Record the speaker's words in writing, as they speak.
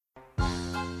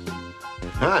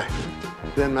Hi,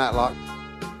 Ben Matlock.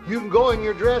 You can go in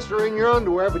your dress or in your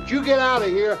underwear, but you get out of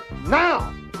here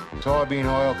now! Soybean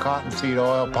oil, cottonseed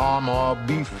oil, palm oil,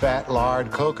 beef fat,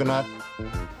 lard, coconut.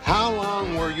 How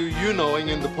long were you knowing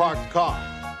in the parked car?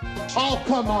 Oh,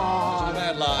 come on! Mr.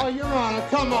 Matlock. Oh, Your Honor,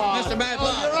 come on! Mr.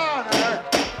 Matlock. Oh, Your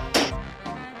Honor!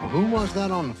 Well, who was that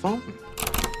on the phone?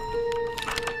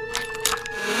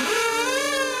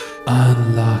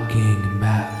 Unlocking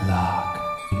Matlock.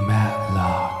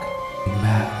 Matlock.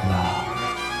 Matlock.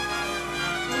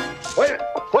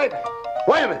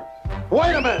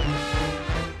 Wait a minute!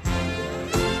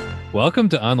 Welcome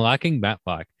to Unlocking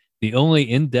Matlock, the only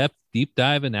in-depth deep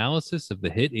dive analysis of the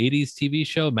hit 80s TV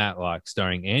show Matlock,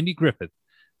 starring Andy Griffith.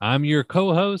 I'm your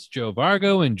co-host, Joe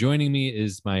Vargo, and joining me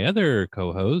is my other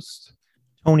co-host,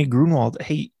 Tony Grunwald.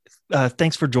 Hey,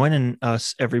 thanks for joining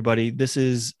us, everybody. This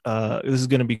is going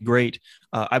to be great.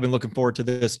 I've been looking forward to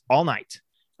this all night,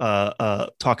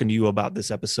 talking to you about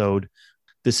this episode.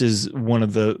 This is one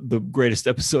of the greatest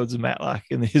episodes of Matlock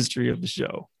in the history of the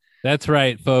show. That's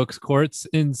right, folks. Court's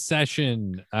in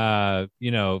session.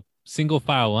 Single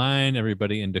file line,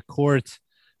 everybody into court.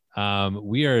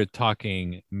 We are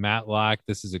talking Matlock.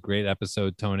 This is a great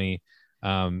episode, Tony.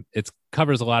 It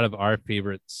covers a lot of our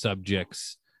favorite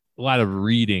subjects, a lot of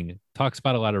reading, talks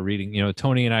about a lot of reading. You know,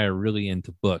 Tony and I are really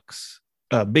into books.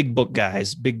 Big book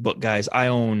guys. I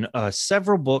own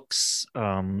several books,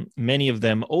 many of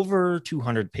them over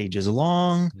 200 pages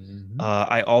long. Mm-hmm.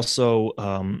 I also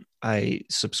I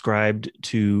subscribed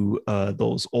to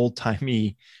those old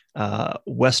timey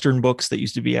Western books that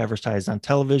used to be advertised on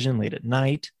television late at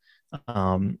night.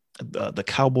 The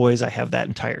Cowboys, I have that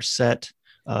entire set,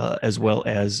 as well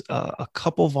as a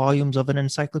couple volumes of an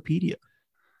encyclopedia.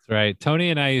 That's right. Tony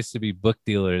and I used to be book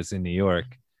dealers in New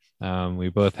York. We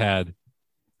both had,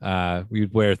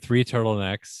 we'd wear 3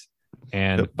 turtlenecs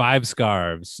and 5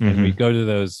 scarves, and we'd go to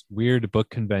those weird book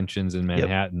conventions in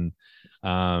Manhattan.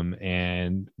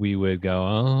 And we would go,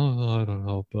 I don't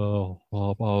know,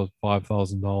 about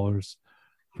 $5,000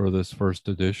 for this first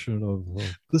edition of.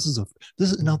 This is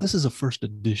a first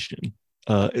edition.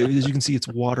 As you can see, it's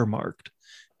watermarked,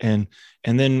 and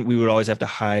then we would always have to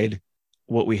hide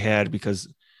what we had because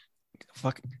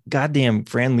goddamn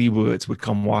Fran Lebowitz would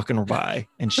come walking by,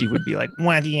 and she would be like,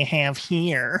 "What do you have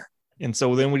here?" And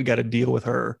so then we got to deal with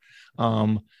her.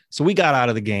 So we got out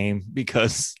of the game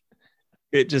because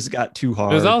it just got too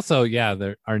hard. There's also,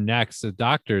 our necks. The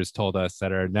doctors told us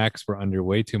that our necks were under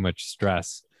way too much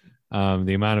stress.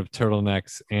 The amount of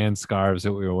turtlenecs and scarves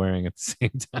that we were wearing at the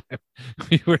same time.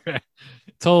 We were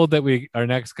told that our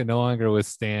necks could no longer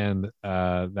withstand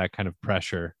that kind of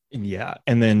pressure. Yeah,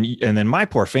 and then my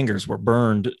poor fingers were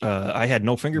burned. I had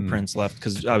no fingerprints left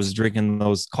because I was drinking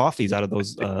those coffees out of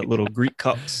those little Greek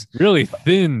cups. Really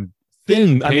thin.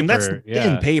 Paper. I mean, that's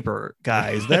thin paper,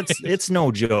 guys. It's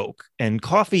no joke. And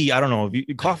coffee, I don't know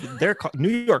if New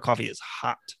York coffee is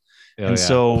hot,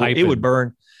 so Piping. It would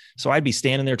burn. So I'd be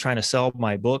standing there trying to sell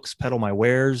my books, peddle my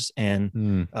wares,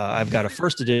 and I've got a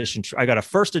first edition. I got a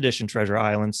first edition Treasure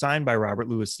Island signed by Robert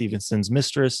Louis Stevenson's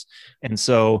mistress, and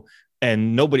Fran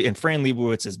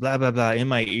Lebowitz is blah blah blah in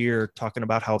my ear talking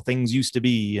about how things used to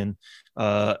be, and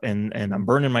I'm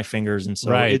burning my fingers, and so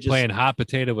playing hot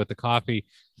potato with the coffee.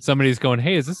 Somebody's going,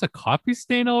 "Hey, is this a coffee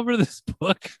stain all over this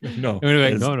book?" No, no.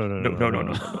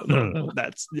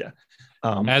 That's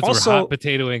As also, we're hot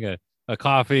potatoing a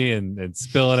coffee and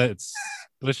spilling it, it's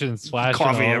splishing and splashing.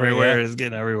 Coffee everywhere is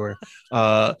getting everywhere.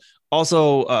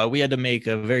 Also, we had to make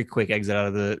a very quick exit out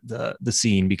of the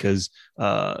scene because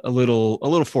a little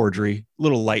light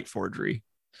forgery.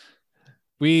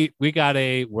 We got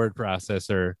a word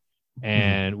processor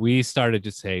and we started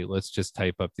to say, let's just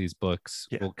type up these books.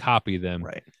 Yeah. We'll copy them.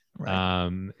 Right.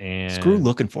 And screw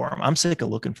looking for them. I'm sick of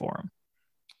looking for them.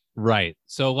 Right.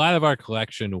 So a lot of our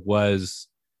collection was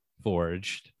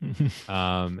forged.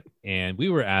 And we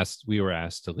were asked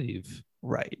to leave.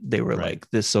 Right. They were like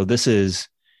this. So this is,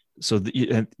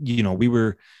 the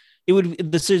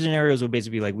scenarios would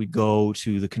basically be like, we'd go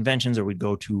to the conventions or we'd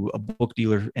go to a book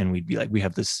dealer and we'd be like, we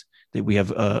have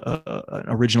an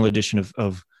original edition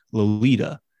of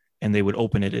Lolita, and they would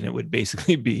open it and it would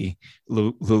basically be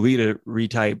Lolita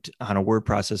retyped on a word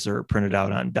processor, printed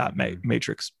out on dot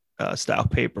matrix style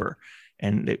paper.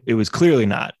 And it was clearly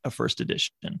not a first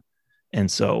edition. And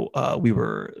so we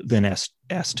were then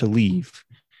asked to leave,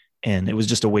 and it was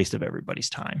just a waste of everybody's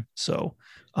time. So,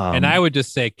 and I would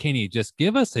just say, can you just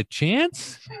give us a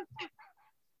chance?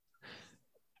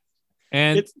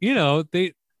 And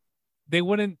they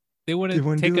wouldn't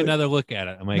take another look at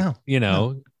it. I'm like,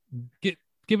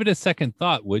 give it a second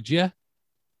thought, would you?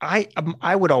 I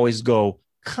would always go,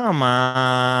 Come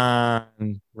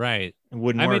on. Right. It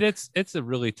wouldn't I work. mean, it's a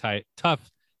really tough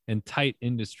and tight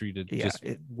industry to just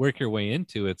work your way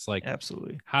into. It's like,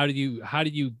 absolutely. how do you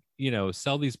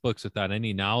sell these books without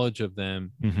any knowledge of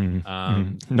them?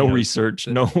 No research,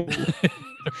 no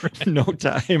right. no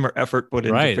time or effort put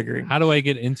into figuring. How do I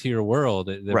get into your world?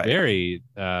 They're Right. very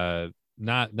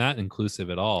not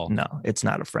inclusive at all. No, it's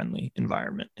not a friendly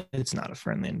environment. It's not a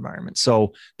friendly environment.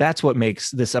 So that's what makes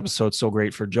this episode so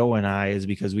great for Joe and I, is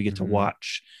because we get to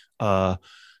watch our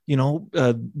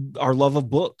love of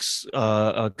books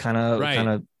kind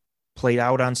of played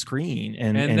out on screen.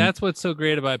 And that's what's so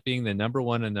great about being the number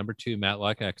one and number two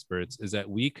Matlock experts, is that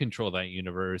we control that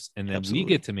universe, and then Absolutely. we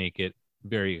get to make it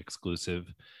very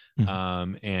exclusive.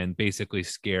 And basically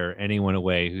scare anyone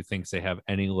away who thinks they have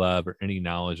any love or any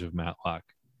knowledge of Matlock.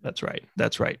 That's right.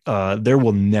 There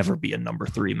will never be a number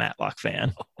 3 Matlock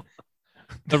fan.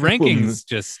 The rankings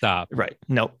just stop. Right.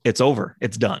 No, it's over.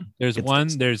 It's done. There's one,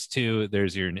 there's two,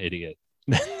 there's you're an idiot.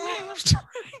 That's right.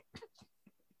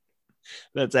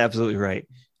 That's absolutely right.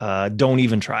 Don't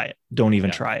even try it. Don't even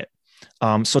try it.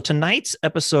 So tonight's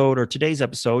episode, or today's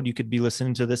episode, you could be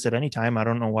listening to this at any time. I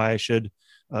don't know why I should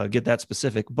get that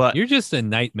specific, but you're just a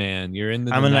night man. You're in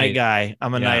the I'm a night guy.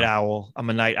 I'm a night owl.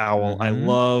 I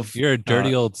love. You're a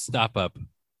dirty old stop up.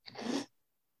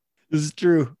 This is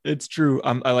true. It's true.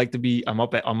 I like to be. I'm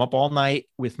up all night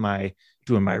with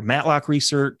doing my Matlock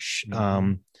research,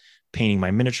 painting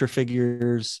my miniature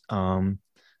figures,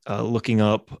 looking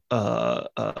up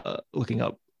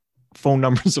phone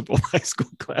numbers of old high school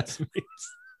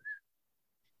classmates.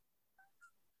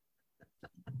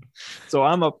 So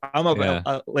I'm up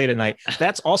late at night.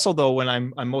 That's also, though, when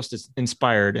I'm most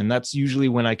inspired, and that's usually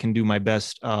when I can do my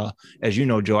best. As you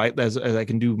know, Joe, as I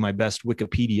can do my best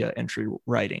Wikipedia entry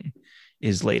writing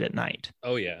is late at night.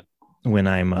 Oh yeah. When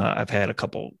I've had a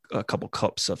couple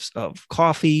cups of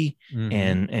coffee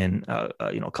and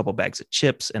a couple bags of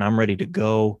chips, and I'm ready to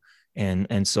go.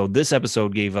 And so this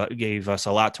episode gave us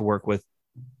a lot to work with.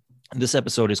 This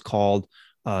episode is called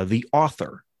The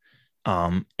Author.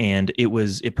 And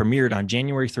it premiered on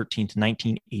January 13th,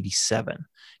 1987.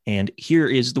 And here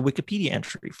is the Wikipedia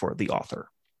entry for The Author.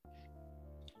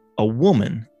 A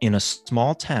woman in a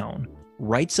small town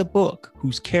writes a book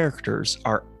whose characters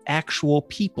are actual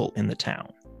people in the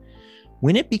town.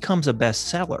 When it becomes a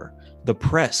bestseller, the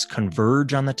press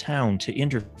converge on the town to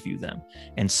interview them,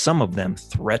 and some of them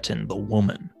threaten the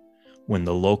woman. When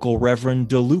the local Reverend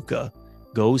DeLuca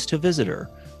goes to visit her,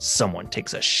 someone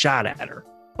takes a shot at her,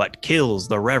 but kills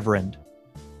the Reverend.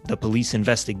 The police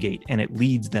investigate, and it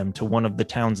leads them to one of the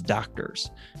town's doctors,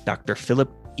 Dr.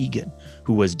 Philip Egan,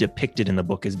 who was depicted in the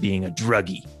book as being a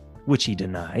druggie, which he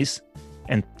denies,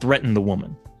 and threatened the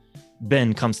woman.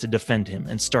 Ben comes to defend him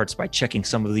and starts by checking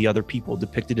some of the other people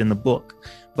depicted in the book,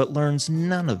 but learns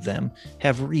none of them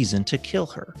have reason to kill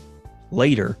her.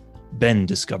 Later, Ben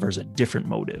discovers a different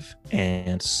motive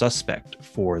and suspect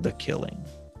for the killing.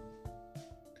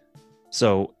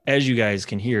 So, as you guys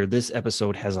can hear, this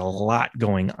episode has a lot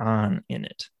going on in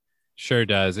it. Sure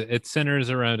does. It centers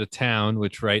around a town,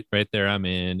 which right there I'm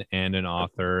in, and an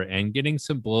author, and getting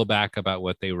some blowback about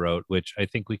what they wrote, which I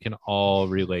think we can all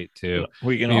relate to.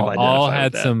 We've all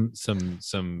had some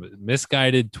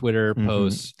misguided Twitter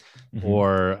posts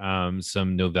or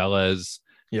some novellas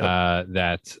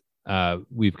that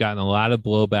we've gotten a lot of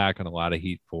blowback and a lot of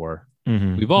heat for.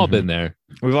 We've all been there.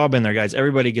 We've all been there, guys.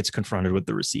 Everybody gets confronted with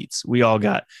the receipts. We all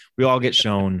get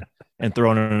shown and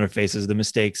thrown in our faces the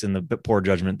mistakes and the poor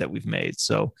judgment that we've made.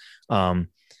 So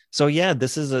yeah,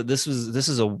 this is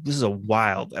a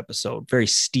wild episode, very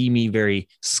steamy, very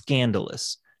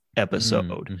scandalous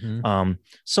episode.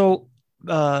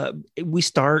 We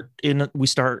start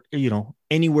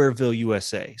Anywhereville,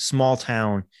 USA, small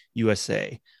town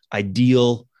USA,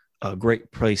 ideal, a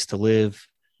great place to live.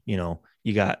 You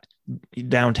got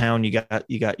downtown, you got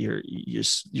your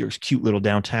cute little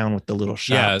downtown with the little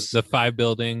shops. The 5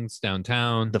 buildings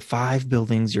downtown.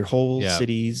 Your whole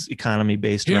city's economy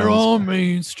based here on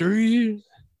Main Street.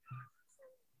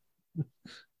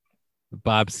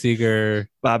 Bobby Seger.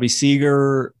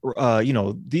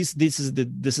 This is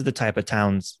the type of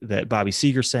towns that Bobby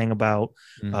Seger sang about.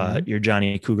 Your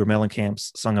Johnny Cougar Mellencamp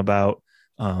sung about.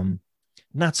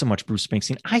 Not so much Bruce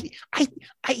Springsteen.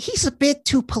 He's a bit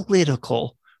too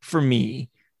political for me.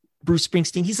 Bruce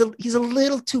Springsteen, he's a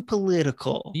little too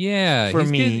political. For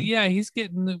me. He's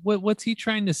getting what's he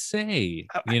trying to say?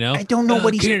 I don't know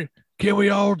what he's. Can we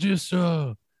all just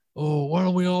why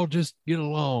don't we all just get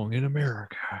along in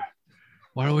America?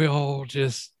 Why don't we all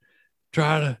just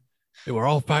we're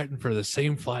all fighting for the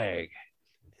same flag?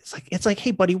 it's like,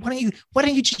 hey, buddy, why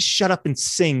don't you just shut up and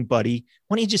sing, buddy?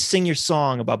 Why don't you just sing your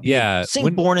song about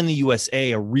being Born in the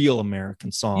USA, a real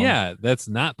American song? Yeah, that's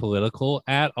not political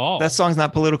at all. That song's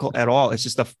not political at all. It's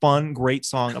just a fun, great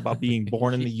song about being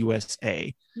born in the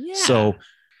USA. Yeah. So,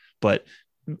 but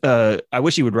I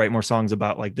wish he would write more songs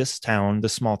about like this town,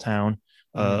 this small town,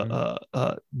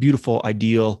 beautiful,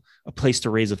 ideal, a place to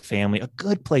raise a family, a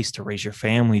good place to raise your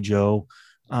family, Joe.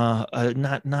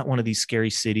 Not one of these scary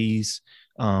cities.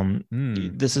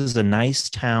 This is a nice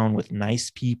town with nice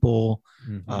people,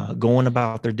 going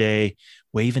about their day,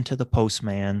 waving to the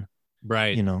postman,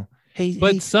 right? You know,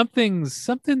 hey,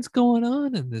 something's going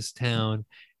on in this town,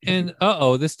 and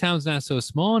this town's not so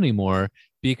small anymore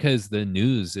because the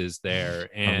news is there,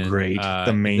 and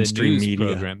the mainstream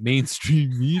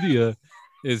media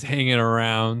is hanging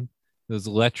around those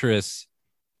lecherous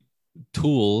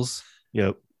tools.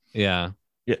 Yep. Yeah.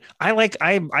 Yeah,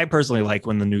 I personally like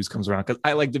when the news comes around because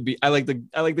I like to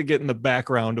get in the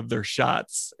background of their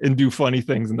shots and do funny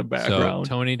things in the background.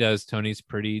 So Tony's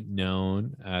pretty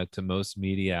known to most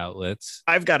media outlets.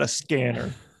 I've got a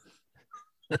scanner.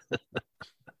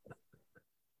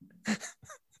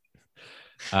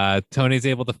 Tony's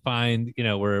able to find,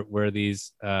 where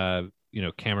these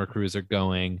camera crews are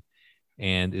going,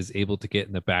 and is able to get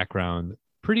in the background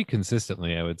pretty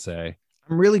consistently, I would say.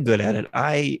 I'm really good at it.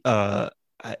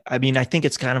 I mean, I think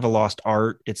it's kind of a lost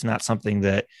art. It's not something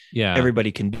that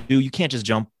everybody can do. You can't just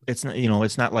jump. It's not,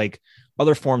 it's not like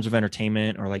other forms of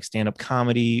entertainment or like stand-up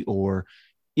comedy or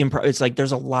improv. It's like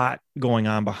there's a lot going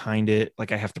on behind it.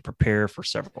 Like I have to prepare for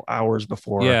several hours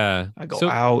before I go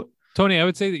out. Tony, I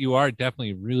would say that you are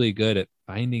definitely really good at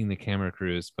finding the camera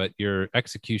crews, but your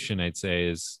execution, I'd say,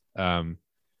 is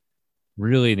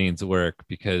really needs work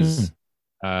because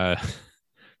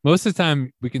most of the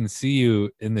time we can see you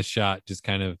in the shot just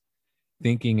kind of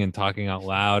thinking and talking out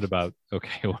loud about,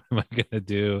 okay, what am I going to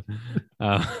do?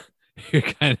 You're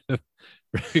kind of,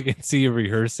 you can see you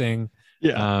rehearsing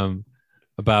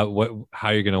about how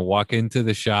you're going to walk into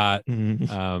the shot.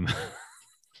 And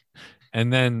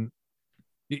then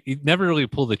you never really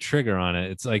pull the trigger on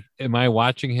it. It's like, am I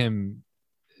watching him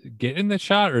get in the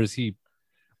shot, or is he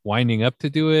winding up to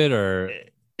do it? Or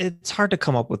it's hard to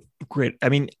come up with great. I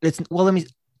mean,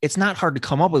 it's not hard to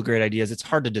come up with great ideas. It's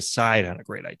hard to decide on a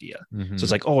great idea. So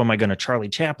it's like, oh, am I going to Charlie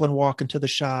Chaplin walk into the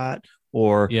shot?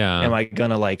 Or am I going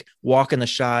to like walk in the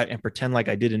shot and pretend like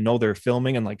I didn't know they're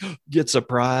filming and like get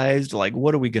surprised? Like,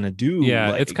 what are we going to do?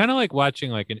 Yeah. Like, it's kind of like watching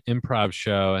like an improv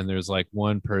show and there's like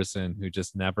one person who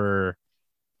just never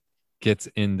gets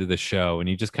into the show and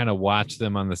you just kind of watch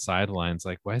them on the sidelines.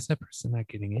 Like, why is that person not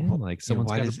getting in? Like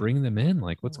someone's got to bring them in.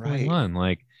 Like what's going on?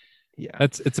 Like,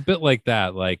 it's a bit like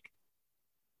that. Like,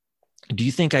 do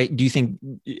you think, I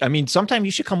mean, sometime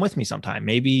you should come with me sometime.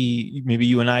 Maybe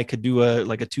you and I could do a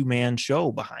 2-man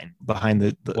show behind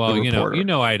the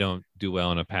reporter. I don't do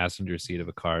well in a passenger seat of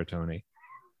a car, Tony.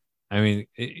 I mean,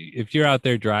 if you're out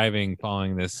there driving,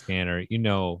 following this scanner,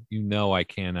 I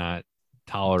cannot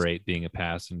tolerate being a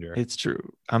passenger. It's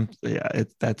true.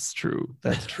 That's true.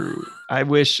 I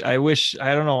wish, I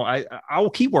don't know. I'll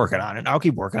keep working on it.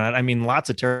 I mean, lots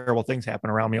of terrible things happen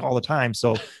around me all the time.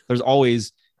 So there's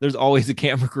always a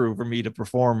camera crew for me to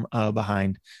perform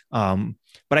behind. But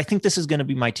I think this is going to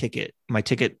be my ticket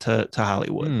to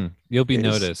Hollywood. You'll be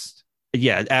noticed.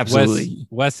 Yeah, absolutely.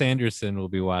 Wes Anderson will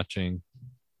be watching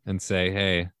and say,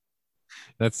 hey,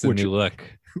 that's the new look.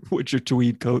 What's your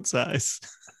tweed coat size?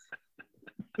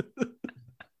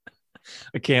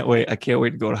 I can't wait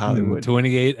to go to Hollywood.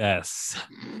 28S.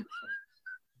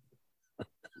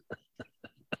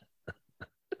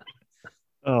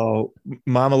 Oh,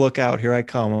 mama, look out. Here I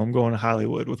come. I'm going to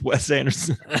Hollywood with Wes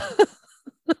Anderson.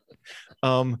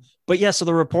 But yeah, so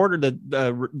the reporter,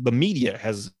 the media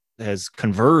has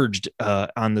converged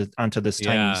onto this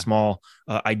tiny, small,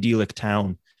 idyllic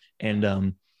town. And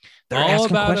they're asking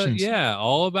questions.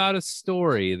 All about a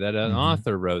story that an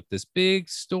author wrote, this big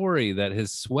story that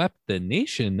has swept the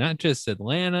nation, not just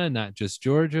Atlanta, not just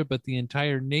Georgia, but the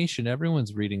entire nation.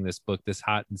 Everyone's reading this book, this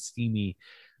hot and steamy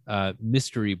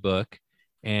mystery book.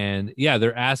 And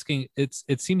they're asking,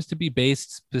 it seems to be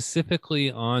based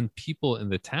specifically on people in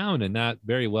the town and not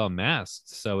very well masked.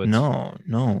 So it's no,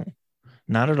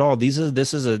 not at all. This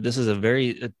is a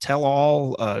very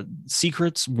tell-all,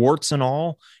 secrets, warts and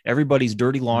all, everybody's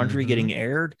dirty laundry getting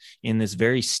aired in this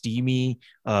very steamy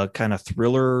kind of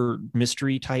thriller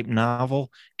mystery type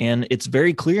novel. And it's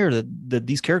very clear that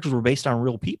these characters were based on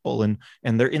real people and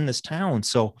they're in this town.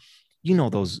 So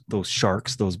those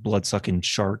sharks, those blood-sucking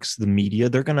sharks, the media,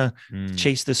 they're gonna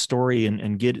chase this story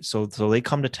and get it. So they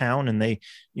come to town and they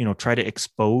try to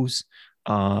expose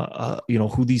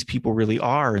who these people really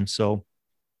are. And so,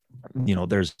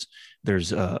 there's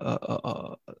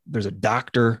a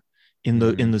doctor in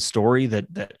the story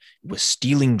that was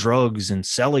stealing drugs and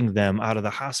selling them out of the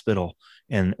hospital.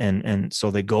 And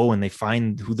so they go and they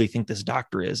find who they think this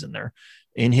doctor is, and they're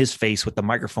in his face with the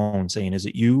microphone saying, "Is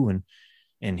it you?"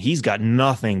 And he's got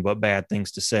nothing but bad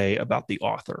things to say about the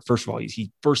author. First of all,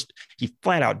 he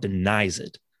flat out denies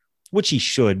it, which he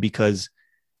should, because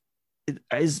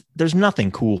there's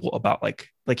nothing cool about like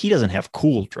he doesn't have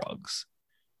cool drugs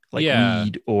like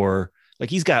weed, or like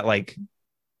he's got like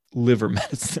liver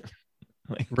medicine.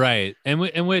 Right. And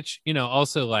which,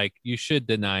 also like you should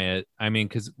deny it. I mean,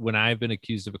 because when I've been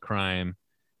accused of a crime,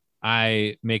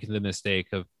 I make the mistake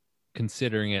of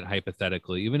considering it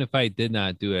hypothetically. Even if I did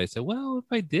not do it, I said, well, if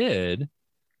I did,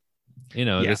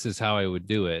 this is how I would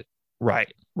do it.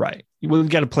 Right. Well, you've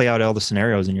got to play out all the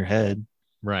scenarios in your head.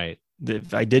 Right.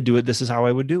 If I did do it, this is how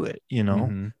I would do it,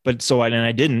 Mm-hmm. But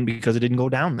I didn't, because it didn't go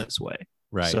down this way.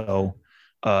 Right.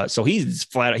 So he's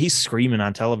he's screaming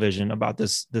on television about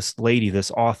this lady,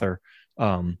 this author,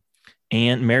 and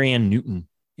Marianne Newton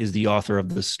is the author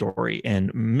of this story.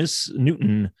 And Miss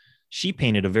Newton, she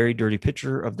painted a very dirty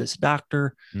picture of this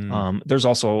doctor. There's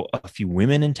also a few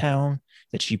women in town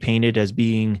that she painted as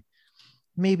being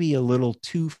maybe a little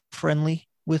too friendly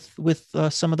with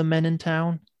some of the men in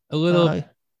town. A little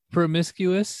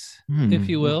promiscuous, if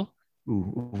you will.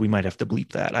 Ooh, we might have to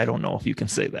bleep that. I don't know if you can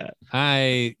say that.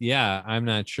 I'm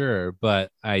not sure,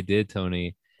 but I did,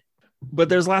 Tony. But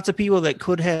there's lots of people that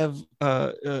could have,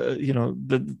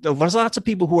 there's lots of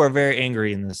people who are very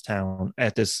angry in this town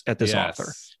at this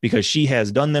author, because she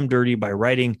has done them dirty by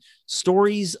writing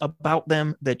stories about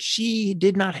them that she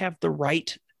did not have the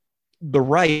right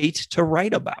to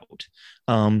write about.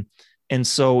 And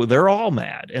so they're all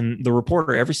mad. And the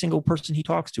reporter, every single person he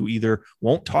talks to, either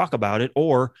won't talk about it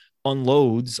or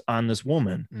unloads on this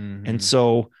woman. Mm-hmm. And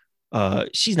so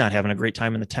she's not having a great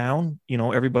time in the town.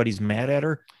 Everybody's mad at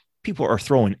her. People are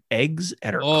throwing eggs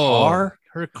at her car.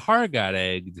 Her car got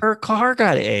egged.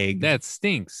 That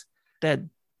stinks. That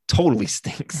totally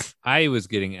stinks. I was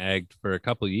getting egged for a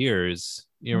couple of years.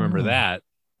 You remember that?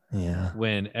 Yeah.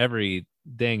 When every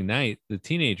dang night the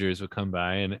teenagers would come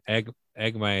by and egg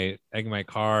my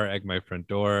car, egg my front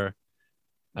door.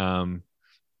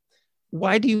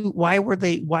 Why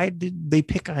did they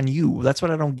pick on you? That's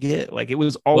what I don't get. Like, it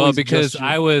was always because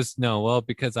I was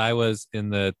in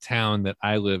the town that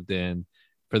I lived in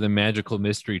for the Magical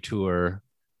Mystery Tour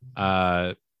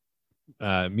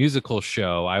musical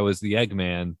show. I was the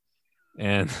Eggman,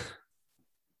 and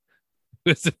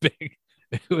it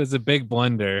was a big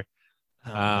blunder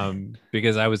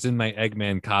because I was in my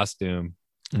Eggman costume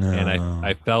and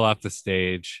I fell off the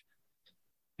stage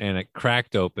and it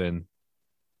cracked open.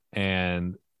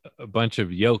 And a bunch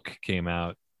of yolk came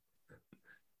out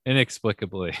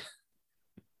inexplicably.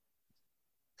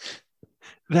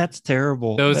 That's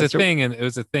terrible. So it was it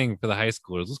was a thing for the high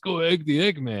schoolers. Let's go egg the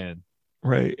Eggman.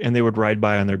 Right. And they would ride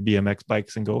by on their BMX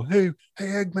bikes and go, hey,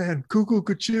 Eggman, cuckoo,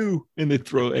 ka-choo. And they'd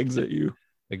throw eggs at you.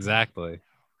 Exactly.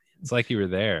 It's like you were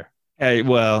there. Hey,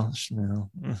 well, no.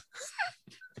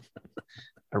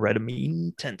 I ride a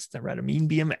mean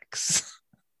BMX.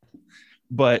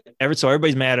 But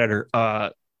everybody's mad at her.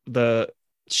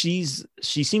 She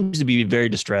seems to be very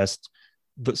distressed.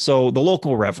 So the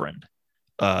local reverend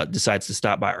decides to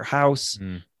stop by her house.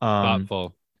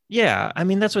 Thoughtful. Yeah, I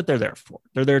mean, that's what they're there for.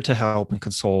 They're there to help and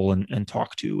console and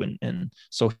talk to. And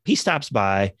so he stops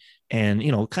by, and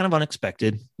kind of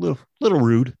unexpected, little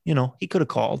rude. He could have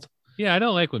called. Yeah, I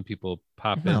don't like when people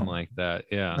pop in like that.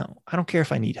 Yeah. No, I don't care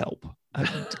if I need help. I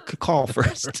could call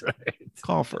first. Right.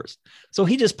 Call first. So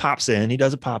he just pops in. He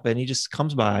does a pop in. He just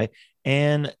comes by,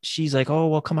 and she's like, "Oh,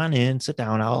 well, come on in, sit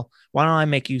down. Why don't I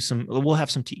make you some? We'll have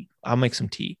some tea. I'll make some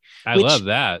tea." I love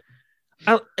that.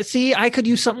 I could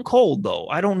use something cold though.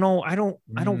 I don't know. I don't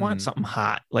want something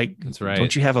hot. Like, that's right.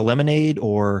 Don't you have a lemonade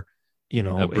or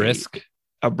a brisk?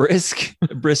 A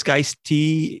brisk iced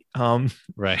tea.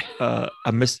 Right.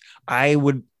 I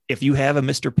would, if you have a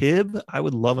Mr. Pibb, I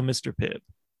would love a Mr. Pibb.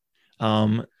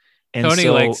 And Tony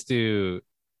likes to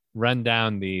run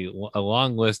down a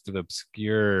long list of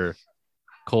obscure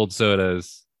cold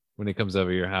sodas when he comes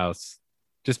over your house.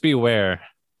 Just be aware.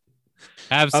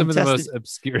 Have some of the most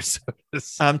obscure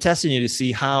sodas. I'm testing you to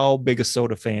see how big a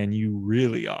soda fan you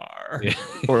really are. Yeah.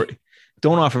 Or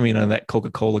don't offer me none of that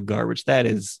Coca-Cola garbage. That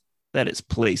is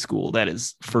play school. That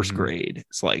is first grade.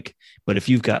 It's like, but if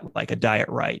you've got like a Diet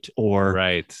Right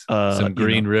or some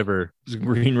Green River,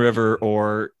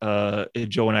 or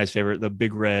Joe and I's favorite, the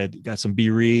Big Red, got some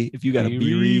B-Ree. If you got a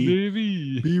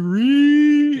B-Ree,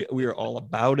 we are all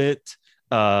about it.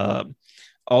 Uh,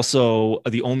 Also,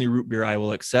 the only root beer I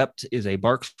will accept is a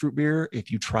Barks root beer.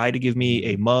 If you try to give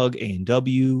me a mug,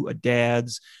 A&W, a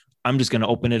Dad's, I'm just going to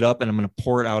open it up and I'm going to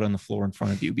pour it out on the floor in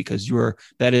front of you because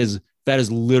that is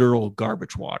literal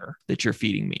garbage water that you're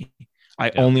feeding me. I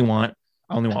only want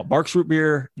Barks root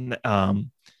beer. And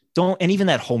even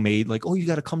that homemade, like, oh, you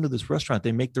got to come to this restaurant.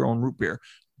 They make their own root beer.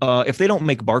 If they don't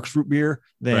make Barks root beer,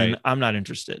 then I'm not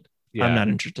interested. Yeah. I'm not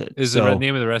interested. Is the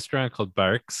name of the restaurant called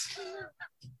Barks?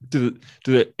 Is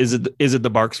it the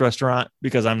Barks restaurant?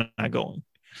 Because I'm not going.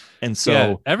 And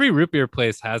so every root beer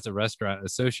place has a restaurant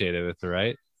associated with it,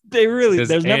 right?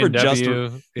 There's never just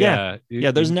a,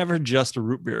 there's never just a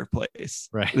root beer place,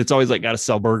 right? It's always like got to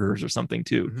sell burgers or something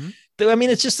too. Mm-hmm. I mean,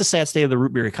 it's just a sad state of the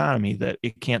root beer economy that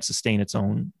it can't sustain its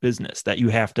own business, that you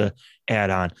have to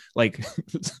add on like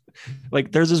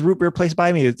there's this root beer place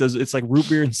by me. It's like root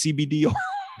beer and CBD oil.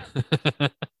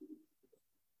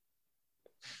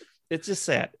 It's just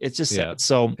sad.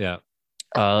 So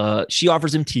she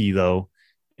offers him tea though,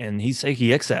 and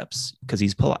he accepts because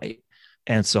he's polite.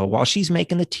 And so while she's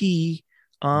making the tea,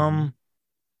 Reverend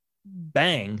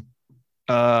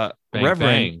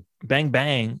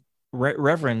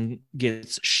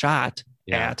gets shot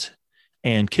at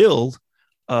and killed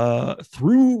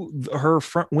through her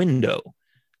front window,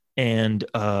 and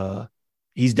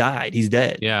he's died. He's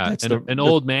dead. Yeah, an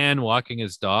old man walking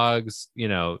his dogs.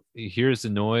 He hears the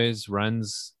noise,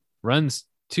 runs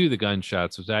to the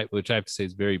gunshots, which I have to say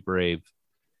is very brave.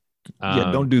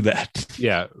 Don't do that.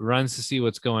 Runs to see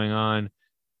what's going on,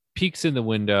 peeks in the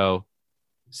window,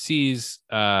 sees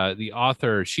the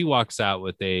author. She walks out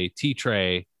with a tea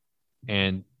tray,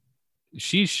 and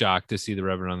she's shocked to see the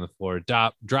Reverend on the floor.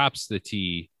 Drops the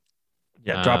tea.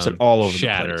 Drops it all over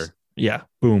shatter. The place.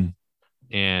 Boom.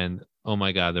 And oh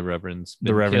my God, the Reverend's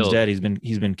killed. Dead. He's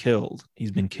been killed.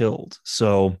 He's been killed.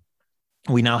 So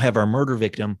we now have our murder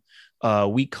victim.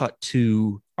 We cut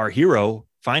to our hero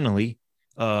finally.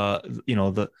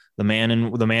 The man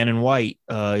in white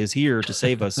is here to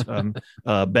save us.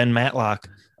 Ben Matlock.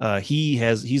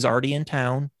 He's already in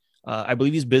town. I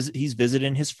believe he's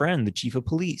visiting his friend, the chief of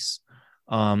police.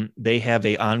 They have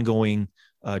a ongoing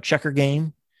checker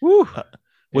game.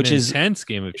 Which is intense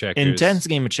game of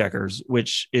checkers,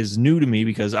 which is new to me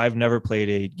because I've never played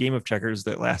a game of checkers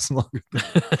that lasts longer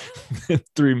than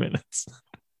 3 minutes.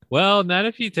 Well, not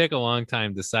if you take a long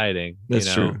time deciding.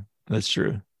 That's true.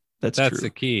 That's the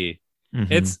key.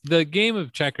 Mm-hmm. It's the game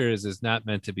of checkers is not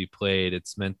meant to be played.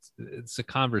 It's a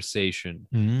conversation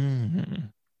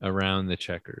around the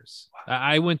checkers. Wow.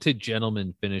 I went to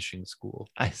gentleman finishing school.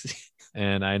 I see.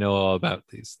 And I know all about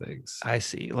these things. I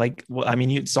see.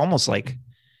 It's almost like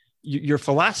your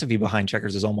philosophy behind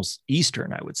checkers is almost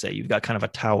Eastern, I would say. You've got kind of a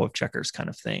Tao of checkers kind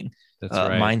of thing. That's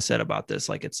right. Mindset about this.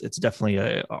 Like it's definitely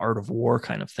a art of war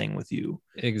kind of thing with you.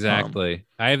 Exactly.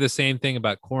 I have the same thing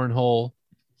about cornhole.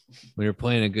 We were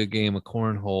playing a good game of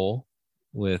cornhole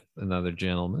with another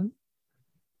gentleman.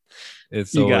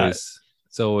 It's a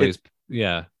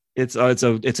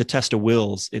test of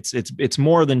wills. It's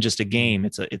more than just a game.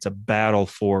 It's a battle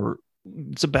for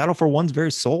one's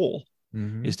very soul.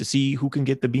 Mm-hmm. Is to see who can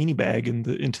get the beanie bag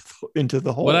into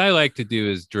the hole. What I like to do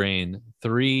is drain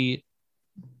three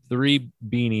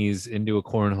beanies into a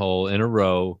cornhole in a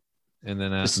row, and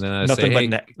then I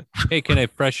say, hey, can I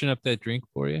freshen up that drink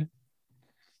for you?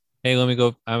 Hey, let me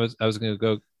go. I was going to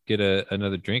go get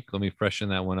another drink. Let me freshen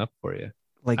that one up for you.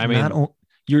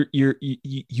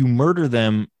 You murder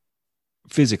them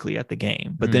physically at the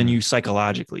game, but then you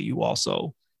psychologically, you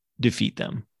also defeat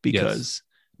them because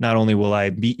not only will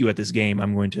I beat you at this game,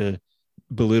 I'm going to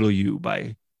belittle you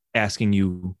by asking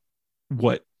you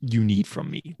what you need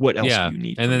from me. What else do you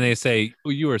need? And then they say,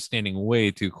 oh, you are standing way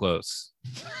too close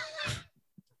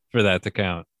for that to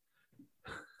count.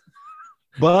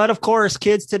 But of course,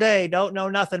 kids today don't know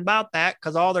nothing about that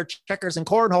because all their checkers and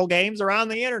cornhole games are on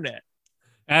the internet.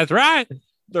 That's right.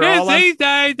 Kids these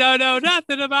days don't know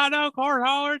nothing about no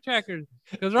cornhole or checkers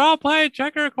because they're all playing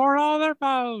checker and cornhole on their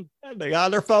phone. And they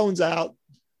got their phones out.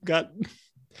 Got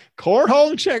cornhole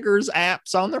and checkers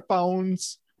apps on their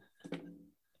phones.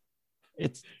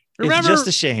 It's just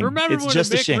a shame. Remember it's when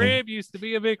just a McRib used to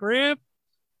be a McRib?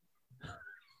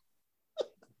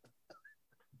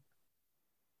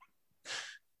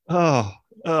 Oh,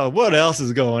 what else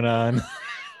is going on?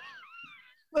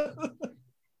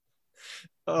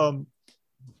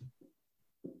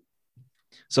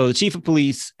 So the chief of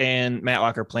police and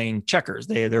Matlock are playing checkers.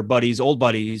 They're buddies, old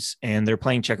buddies, and they're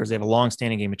playing checkers. They have a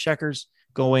long-standing game of checkers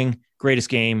going. Greatest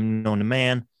game known to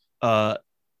man.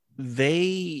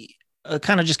 They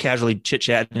kind of just casually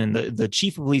chit-chat, and the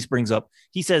chief of police brings up,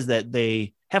 he says that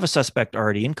they have a suspect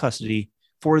already in custody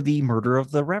for the murder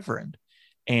of the Reverend.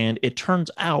 And it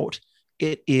turns out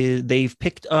they've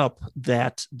picked up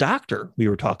that doctor we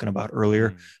were talking about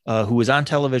earlier, who was on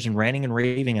television ranting and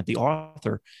raving at the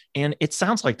author. And it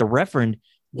sounds like the Reverend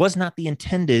was not the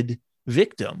intended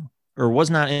victim, or was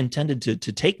not intended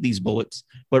to take these bullets,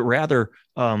 but rather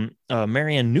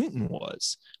Marianne Newton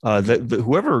was.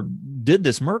 Whoever did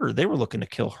this murder, they were looking to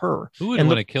kill her. Who would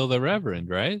want to kill the Reverend,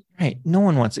 right? Right. No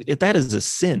one wants it. That is a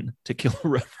sin to kill a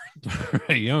Reverend.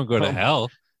 Right. You don't go to hell.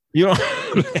 You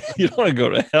don't want to go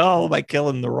to hell by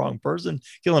killing the wrong person.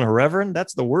 Killing a Reverend,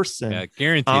 that's the worst sin. Yeah,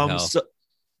 guaranteed hell.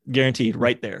 Guaranteed,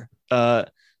 right there.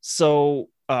 So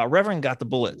Reverend got the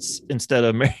bullets instead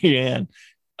of Marianne.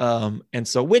 And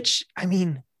so, which, I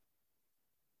mean,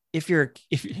 if you're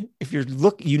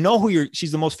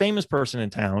she's the most famous person in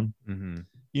town. Mm-hmm.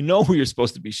 You know who you're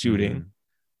supposed to be shooting. Mm-hmm.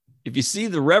 If you see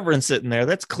the Reverend sitting there,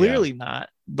 that's clearly not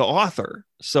the author.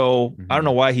 So I don't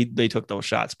know why they took those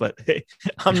shots, but hey,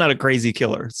 I'm not a crazy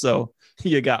killer. So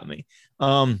you got me.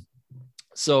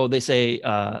 So they say,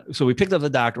 so we picked up the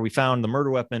doctor, we found the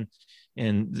murder weapon,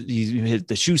 and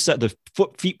the shoe set, the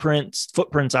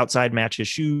footprints outside match his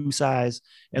shoe size.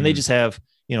 And they just have,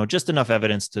 just enough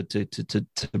evidence to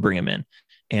bring him in.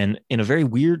 And in a very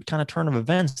weird kind of turn of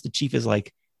events, the chief is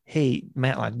like, hey,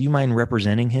 Matlock, do you mind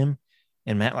representing him?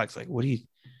 And Matlock's like,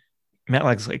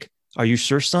 Matlock's like, are you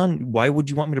sure, son? Why would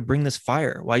you want me to bring this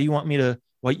fire? Why do you want me to,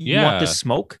 you want this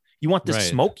smoke? You want this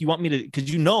smoke? You want me to,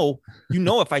 because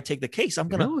if I take the case, I'm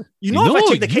going to, if I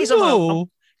take the case, you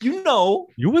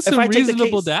want some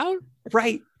reasonable doubt?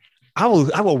 Right. I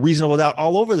will reasonable doubt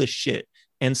all over this shit.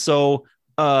 And so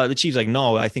the chief's like,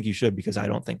 no, I think you should, because I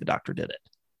don't think the doctor did it.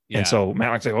 Yeah. And so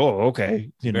Matlock's like, oh,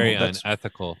 okay. Very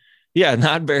unethical. Yeah.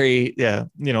 Not very,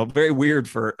 very weird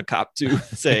for a cop to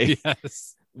say,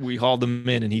 yes, we hauled him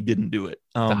in and he didn't do it.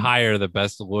 To hire the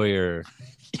best lawyer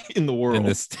in the world, in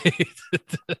the state,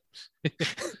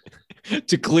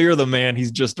 to clear the man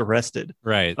he's just arrested.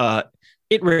 Right.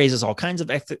 It raises all kinds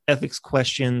of ethics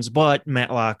questions, but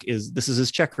Matlock this is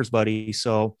his Checkers buddy.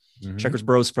 So Checkers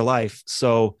bros for life.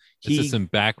 So this is some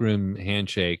backroom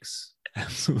handshakes.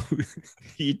 Absolutely.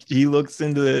 He looks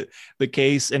into the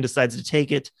case and decides to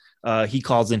take it. He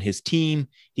calls in his team.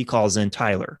 He calls in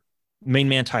Tyler, main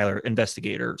man Tyler,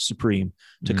 investigator supreme,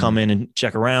 to come in and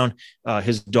check around.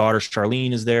 His daughter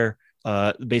Charlene is there.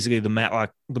 Basically the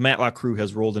Matlock crew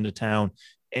has rolled into town,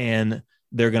 and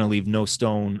they're going to leave no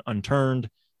stone unturned.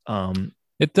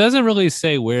 It doesn't really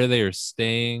say where they are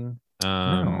staying.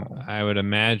 No. I would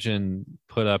imagine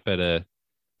put up at a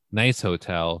nice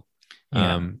hotel.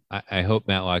 Yeah. I hope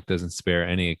Matlock doesn't spare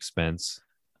any expense.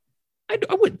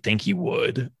 I wouldn't think he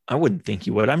would.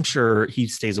 I'm sure he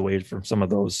stays away from some of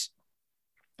those.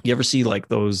 You ever see like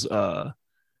those? I'm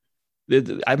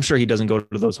sure he doesn't go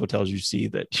to those hotels you see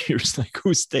that you're just like,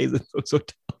 who stays in those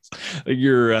hotels? Like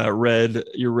your red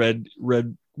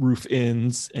roof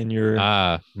inns and your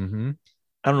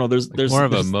I don't know. There's more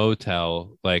of a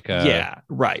motel, like yeah,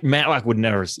 right. Matlock would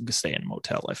never stay in a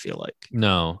motel, I feel like.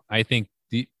 No, I think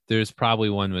there's probably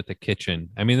one with a kitchen.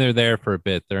 I mean, they're there for a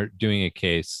bit. They're doing a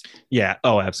case. Yeah.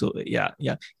 Oh, absolutely. Yeah.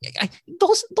 Yeah.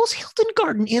 Those Hilton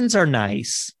Garden Inns are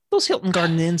nice.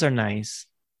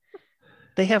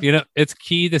 They have, it's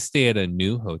key to stay at a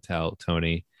new hotel,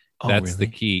 Tony. That's the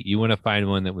key. You want to find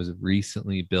one that was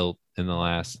recently built in the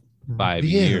last 5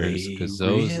 years, because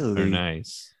those are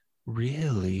nice.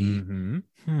 Really?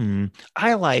 Mm-hmm.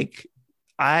 I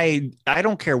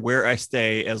don't care where I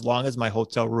stay as long as my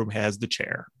hotel room has the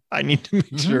chair. I need to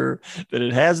make sure that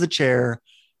it has the chair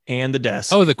and the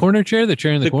desk. Oh, the corner chair, the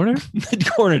chair in the corner?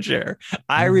 The corner chair.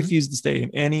 I refuse to stay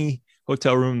in any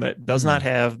hotel room that does not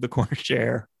have the corner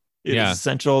chair. It is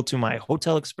essential to my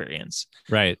hotel experience.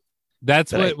 Right.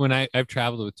 That's when I've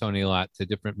traveled with Tony a lot to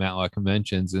different Matlock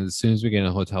conventions, and as soon as we get in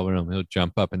a hotel room, he'll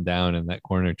jump up and down in that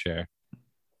corner chair.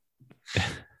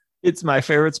 It's my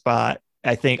favorite spot.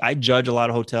 I think I judge a lot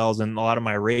of hotels, and a lot of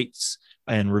my rates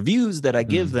and reviews that I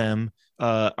give them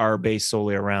are based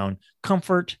solely around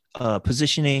comfort,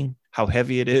 positioning, how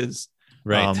heavy it is,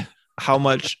 right? How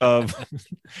much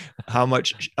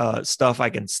stuff I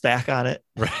can stack on it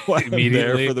right immediately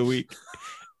there for the week.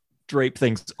 Drape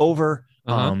things over.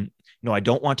 No, I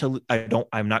don't want to.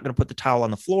 I'm not going to put the towel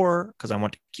on the floor because I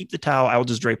want to keep the towel. I will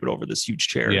just drape it over this huge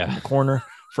chair in the corner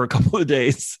for a couple of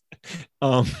days.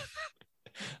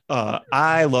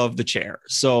 I love the chair.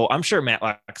 So I'm sure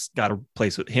Matlock's got a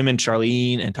place with him and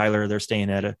Charlene and Tyler. They're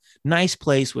staying at a nice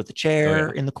place with a chair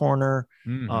in the corner,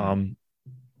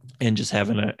 and just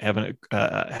having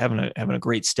a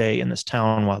great stay in this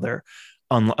town while they're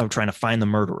trying to find the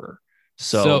murderer.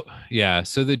 So,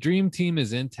 So the dream team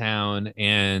is in town,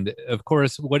 and of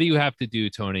course, what do you have to do,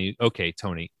 Tony? Okay,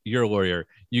 Tony, you're a lawyer.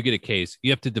 You get a case.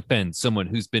 You have to defend someone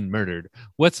who's been murdered.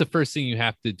 What's the first thing you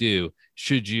have to do?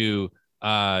 Should you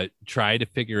try to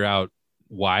figure out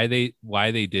why they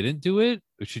didn't do it?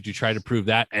 Or should you try to prove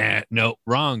that? No,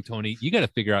 wrong, Tony. You got to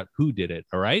figure out who did it.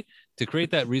 All right. To create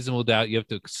that reasonable doubt, you have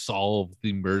to solve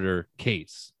the murder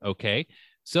case. Okay.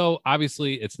 So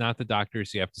obviously it's not the doctor.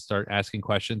 So you have to start asking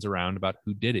questions around about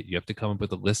who did it. You have to come up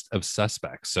with a list of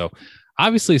suspects. So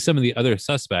obviously some of the other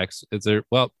suspects is there.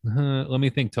 Well, let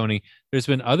me think, Tony. There's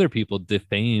been other people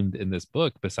defamed in this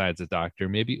book besides the doctor.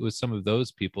 Maybe it was some of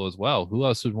those people as well. Who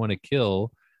else would want to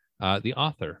kill the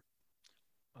author?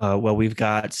 well, we've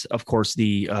got, of course,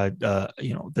 the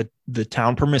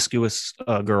town promiscuous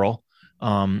girl.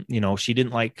 She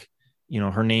didn't like,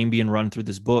 her name being run through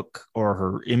this book or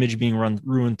her image being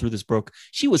ruined through this book.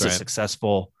 She was a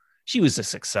successful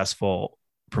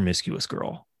promiscuous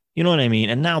girl. You know what I mean?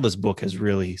 And now this book has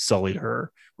really sullied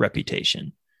her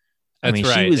reputation. That's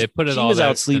right. They put it all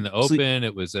out in the open.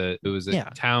 It was a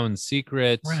town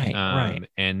secret. Right.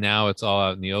 And now it's all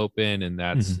out in the open, and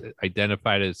that's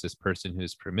identified as this person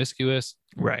who's promiscuous.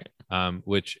 Right.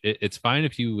 Which it's fine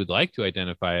if you would like to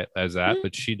identify it as that,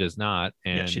 but she does not.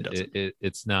 And she doesn't.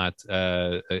 It's not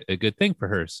a good thing for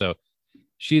her. So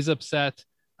she's upset.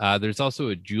 There's also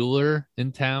a jeweler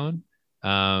in town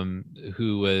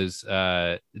who was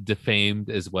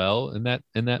defamed as well in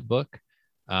that book.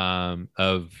 Can't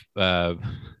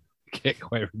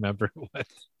quite remember what.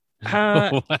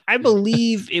 I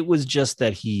believe it was just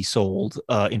that he sold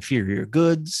inferior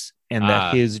goods, and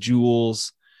that his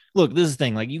jewels. Look, this is the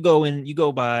thing. Like, you're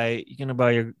gonna buy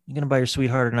your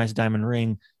sweetheart a nice diamond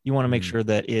ring. You want to make sure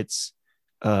that it's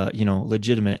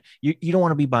legitimate. You don't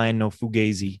want to be buying no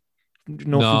Fugazi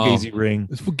ring.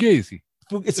 It's Fugazi.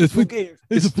 It's a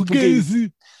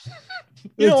Fugazi.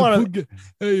 You don't want to.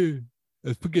 Hey,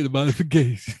 let's forget about it.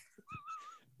 Fugazi.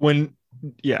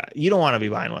 You don't want to be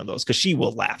buying one of those because she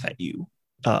will laugh at you.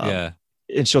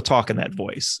 And she'll talk in that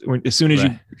voice. As soon as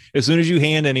you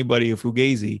hand anybody a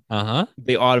Fugazi,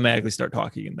 they automatically start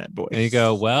talking in that voice. And you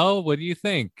go, well, what do you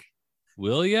think?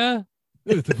 Will ya?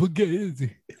 It's a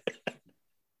Fugazi.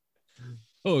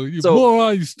 Oh, you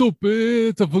moron, you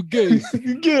stupid. It's a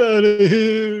Fugazi. Get out of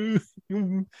here.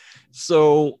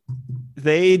 So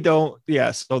they don't.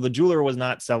 So the jeweler was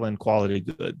not selling quality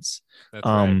goods. That's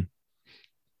right.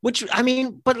 Which, I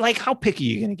mean, but like, how picky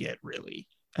are you going to get, really?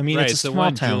 I mean, it's a small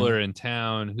one town. Jeweler in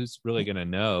town who's really going to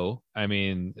know. I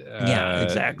mean,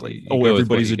 exactly.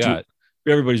 Everybody's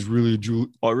everybody's really a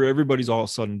jeweler. Everybody's all of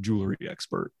a sudden jewelry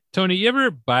expert. Tony, you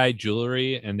ever buy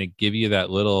jewelry and they give you that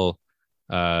little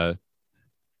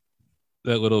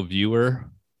viewer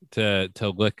to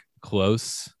look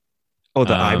close? Oh,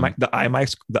 the eye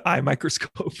microscope. The eye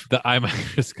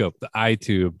microscope, the eye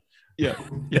tube. Yeah.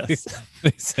 Yes.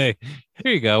 They say,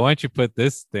 here you go. Why don't you put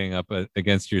this thing up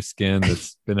against your skin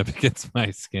that's been up against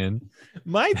my skin?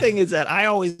 My thing is that I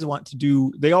always want to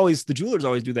do. The jewelers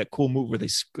always do that cool move where they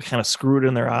kind of screw it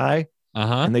in their eye,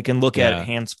 and they can look at it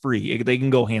hands free. They can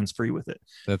go hands free with it.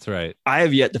 That's right. I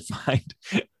have yet to find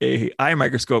a eye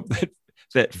microscope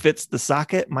that fits the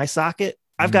socket. My socket.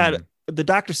 I've got. The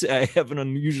doctor said I have an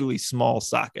unusually small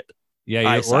socket.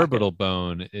 Yeah, your orbital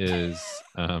bone is.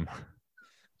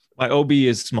 My OB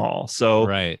is small, so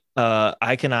right.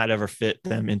 I cannot ever fit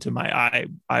them into my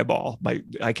eyeball.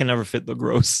 I can never fit the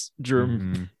gross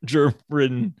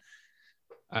germ-ridden.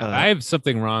 I have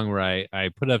something wrong where I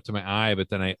put it up to my eye, but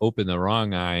then I open the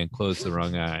wrong eye and close the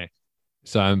wrong eye.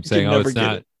 So I'm saying,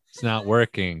 it's not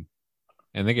working,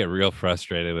 and they get real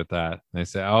frustrated with that. And I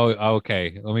say,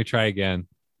 okay, let me try again.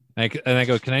 And I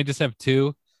go, can I just have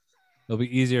two? It'll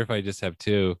be easier if I just have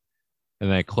two.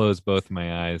 And I close both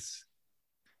my eyes.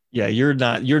 Yeah, you're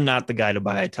not the guy to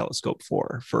buy a telescope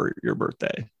for your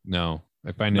birthday. No,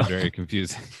 I find it very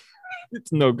confusing.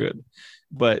 It's no good.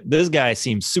 But this guy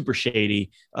seems super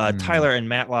shady. Tyler and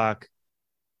Matlock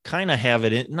kind of have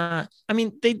it in.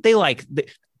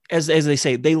 As they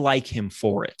say, they like him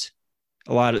for it.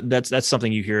 A lot of that's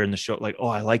something you hear in the show, like, oh,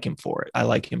 I like him for it. I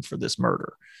like him for this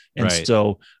murder. And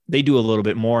so they do a little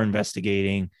bit more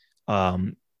investigating.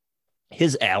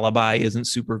 His alibi isn't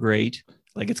super great.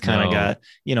 Like, it's kind of got,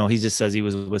 he just says he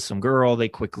was with some girl. They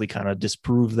quickly kind of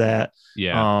disprove that.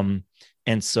 Yeah.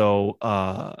 And so,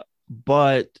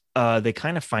 but they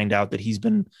kind of find out that he's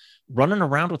been running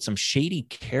around with some shady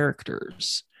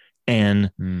characters.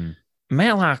 And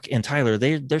Matlock and Tyler,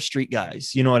 they're street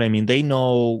guys. You know what I mean? They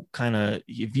know kind of,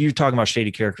 if you're talking about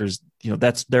shady characters,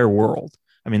 that's their world.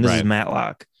 I mean, this is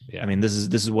Matlock. Yeah. I mean, this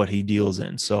is what he deals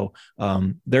in. So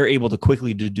they're able to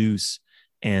quickly deduce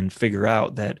and figure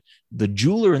out that the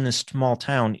jeweler in this small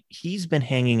town, he's been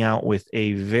hanging out with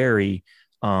a very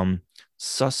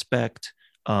suspect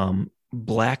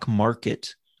black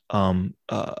market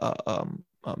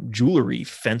jewelry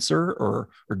fencer or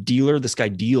dealer. This guy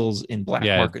deals in black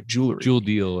market jewelry.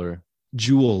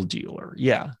 Jewel dealer.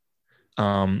 Yeah.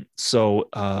 So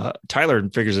Tyler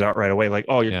figures it out right away. Like,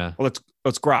 oh, well,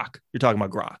 it's Grok. You're talking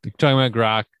about Grok. You're talking about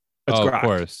Grok. That's Grok. Of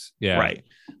course. Yeah. Right.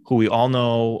 Who we all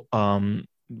know,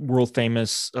 world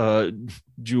famous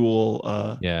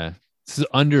jewel. Yeah. This is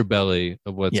underbelly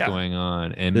of what's going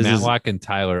on. And Matlock and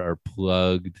Tyler are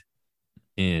plugged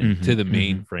in to the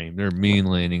mainframe. They're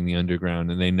mainlanding the underground,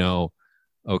 and they know,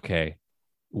 okay,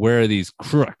 where are these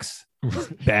crooks,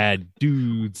 bad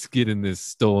dudes getting this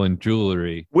stolen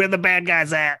jewelry? Where the bad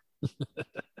guys at?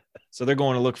 So they're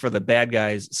going to look for the bad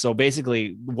guys. So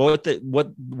basically what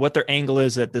their angle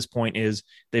is at this point is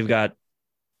they've got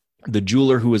the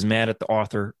jeweler who was mad at the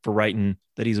author for writing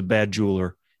that he's a bad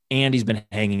jeweler, and he's been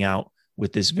hanging out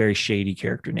with this very shady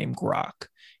character named Grok.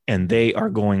 And they are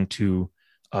going to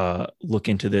look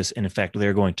into this. And in fact,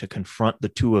 they're going to confront the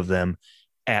two of them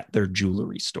at their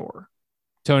jewelry store.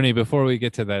 Tony, before we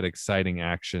get to that exciting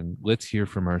action, let's hear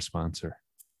from our sponsor.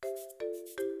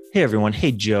 Hey, everyone.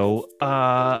 Hey, Joe.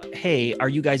 Hey, are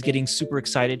you guys getting super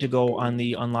excited to go on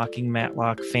the Unlocking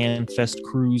Matlock Fan Fest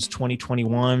Cruise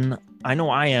 2021? I know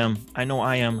I am.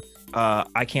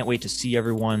 I can't wait to see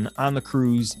everyone on the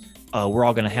cruise. We're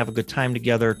all going to have a good time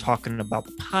together talking about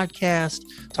the podcast,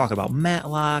 talking about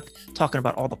Matlock, talking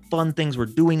about all the fun things we're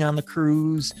doing on the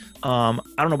cruise. I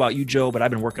don't know about you, Joe, but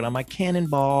I've been working on my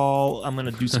cannonball. I'm going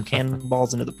to do some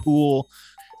cannonballs into the pool.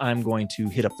 I'm going to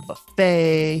hit up the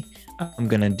buffet. I'm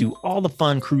going to do all the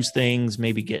fun cruise things,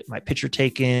 maybe get my picture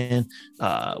taken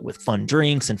with fun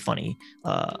drinks and funny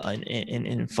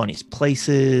in funny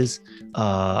places.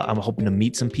 I'm hoping to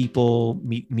meet some people,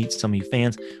 meet some of you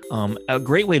fans. A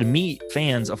great way to meet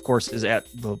fans, of course, is at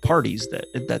the parties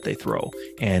that they throw.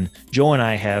 And Joe and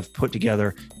I have put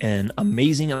together an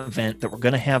amazing event that we're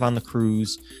going to have on the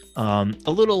cruise. We're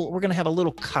going to have a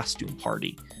little costume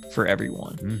party for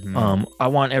everyone. I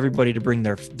want everybody to bring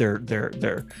their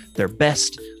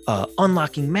best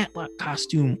Unlocking Matlock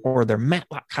costume or their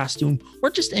Matlock costume or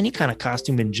just any kind of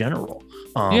costume in general.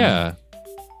 I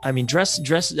mean, dress.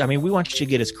 I mean, we want you to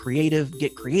get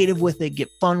creative with it, get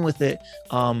fun with it.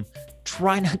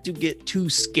 Try not to get too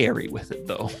scary with it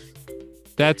though.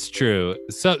 That's true.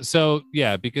 So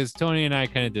yeah, because Tony and I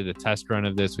kind of did a test run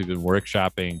of this. We've been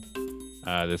workshopping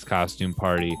this costume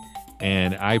party.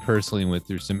 And I personally went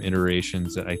through some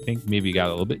iterations that I think maybe got a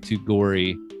little bit too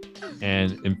gory,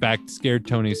 and in fact scared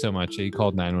Tony so much that he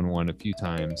called 911 a few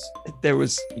times. It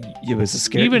was a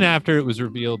scary. Even after it was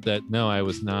revealed that no, I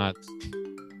was not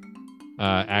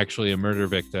actually a murder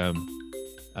victim.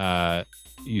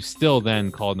 You still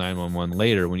then called 911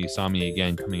 later when you saw me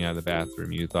again coming out of the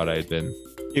bathroom. You thought I had been.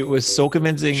 It was so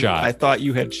convincing. Shot. I thought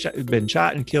you had been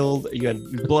shot and killed. You had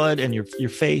blood and your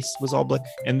face was all blood.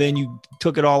 And then you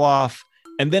took it all off.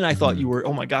 And then I thought you were,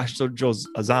 oh my gosh, so Joe's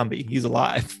a zombie. He's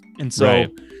alive. And so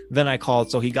then I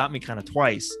called. So he got me kind of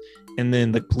twice. And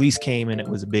then the police came and it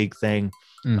was a big thing.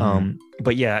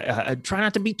 But yeah, try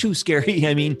not to be too scary.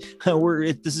 I mean,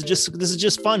 this is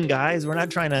just fun, guys. We're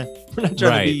not trying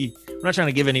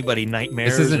to give anybody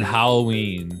nightmares. This isn't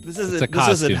Halloween. It's a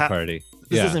costume party.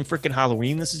 This isn't freaking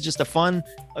Halloween. This is just a fun,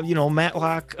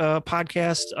 Matlock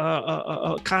podcast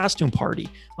costume party.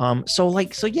 So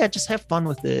yeah, just have fun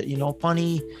with it.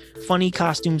 Funny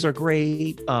costumes are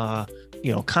great.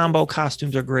 Combo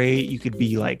costumes are great. You could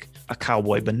be like a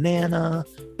cowboy banana.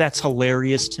 That's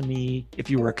hilarious to me. If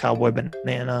you were a cowboy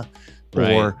banana,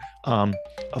 or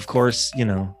of course, I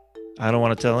don't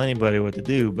want to tell anybody what to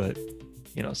do, but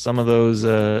some of those,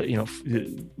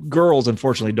 girls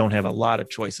unfortunately don't have a lot of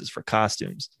choices for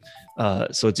costumes.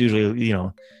 So it's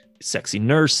usually, sexy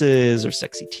nurses or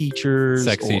sexy teachers,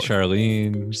 sexy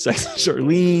Charlene's.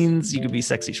 You could be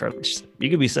sexy Charlene. You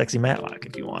could be sexy Matlock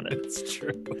if you wanted. It's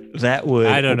true.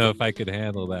 I don't know if I could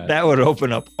handle that. That would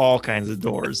open up all kinds of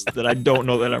doors that I don't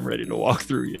know that I'm ready to walk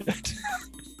through yet.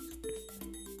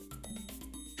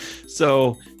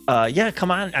 So,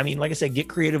 come on. I mean, like I said, get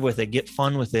creative with it, get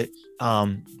fun with it.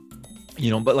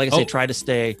 But like I say, try to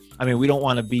stay. I mean, we don't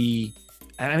want to be.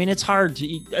 I mean, it's hard to.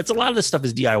 It's a lot of this stuff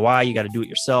is DIY. You got to do it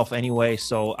yourself anyway.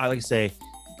 So I like to say,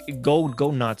 go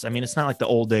nuts. I mean, it's not like the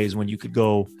old days when you could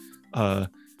go to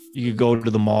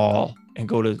the mall and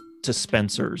go to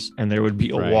Spencer's and there would be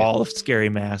a wall of scary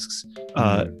masks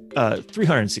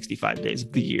 365 days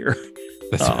of the year.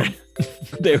 That's right.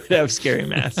 They would have scary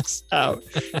masks out,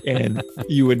 and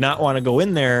you would not want to go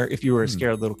in there if you were a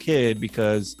scared little kid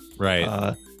because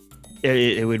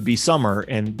it would be summer,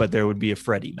 but there would be a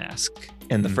Freddy mask,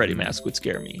 and the Freddy mask would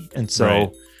scare me. And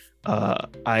so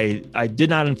I did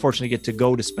not unfortunately get to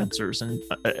go to Spencer's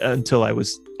until I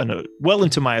was well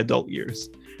into my adult years.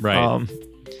 Right.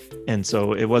 And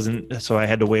so it wasn't, so I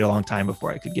had to wait a long time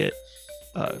before I could get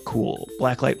cool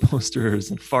blacklight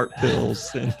posters and fart pills.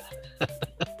 And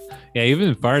yeah,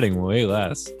 even farting way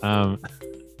less.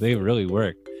 They really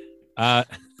work.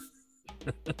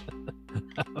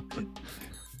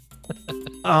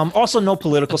 Also, no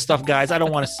political stuff, guys. I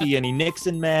don't want to see any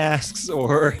Nixon masks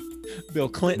or Bill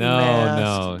Clinton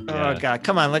masks. No. Oh God,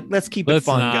 come on. Let's keep it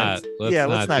fun, guys.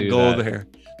 Let's not go there.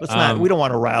 Let's not. We don't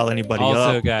want to rile anybody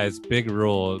also, up. guys, big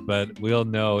rule, but we'll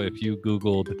know if you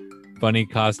Googled funny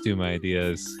costume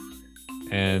ideas,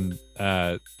 and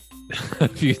a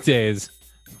few days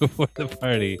before the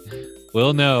party,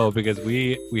 we'll know because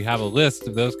we have a list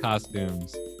of those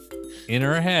costumes in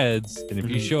our heads, and if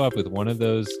you show up with one of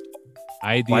those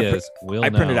ideas, we'll know.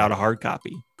 I printed out a hard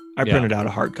copy. I printed out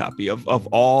a hard copy of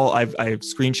all. I've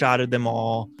screenshotted them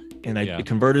all, and I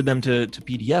converted them to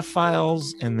PDF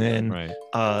files, and then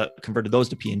converted those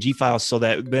to PNG files, so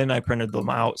that then I printed them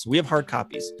out. So we have hard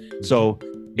copies. So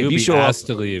if you show up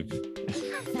to leave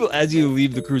as you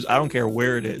leave the cruise, I don't care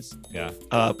where it is. Yeah.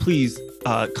 Please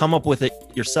come up with it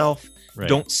yourself. Right.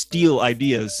 Don't steal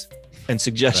ideas and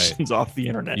suggestions off the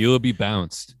internet. You will be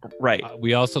bounced. Right.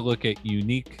 We also look at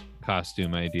unique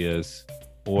costume ideas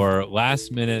or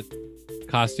last minute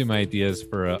costume ideas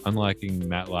for a unlocking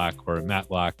Matlock or a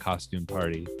Matlock costume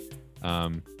party.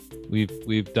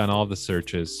 We've done all the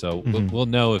searches, so we'll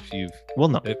know if you've. We'll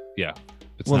know.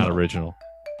 It's not original.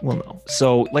 We'll know.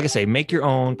 So, like I say, make your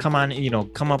own. Come on,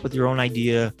 come up with your own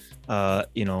idea.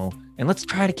 And let's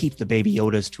try to keep the Baby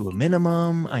Yodas to a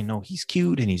minimum. I know he's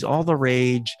cute and he's all the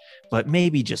rage, but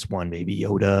maybe just one Baby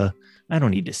Yoda. I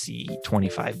don't need to see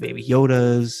 25 Baby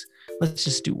Yodas. Let's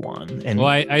just do one. And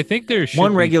I think there should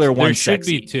one regular, one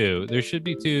sexy. Should be two. There should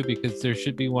be two because there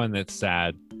should be one that's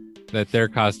sad that their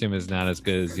costume is not as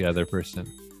good as the other person,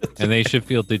 and they should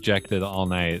feel dejected all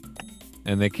night,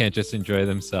 and they can't just enjoy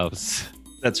themselves.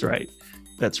 That's right.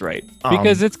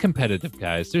 Because it's competitive,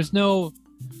 guys. There's no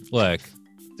look.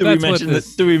 Did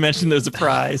we mention there's a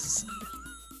prize?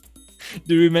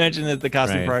 Did we mention that the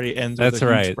costume party ends with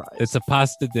a huge prize? It's a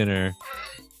pasta dinner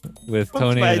with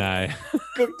Tony and I.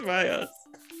 Cooked by us.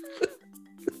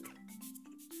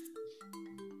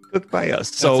 Cooked by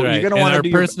us. So you're going to want to do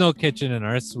our personal kitchen in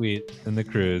our suite in the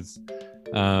cruise.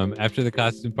 After the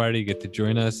costume party, you get to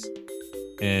join us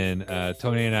in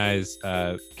Tony and I's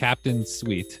captain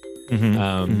suite. We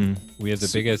have the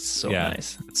biggest.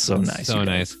 Nice. It's so nice. So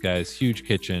nice, guys. Huge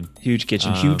kitchen. Huge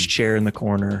chair in the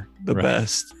corner. The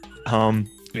best.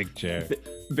 Big chair.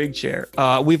 Big chair.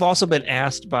 We've also been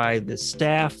asked by the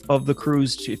staff of the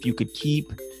cruise if you could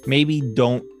maybe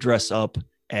don't dress up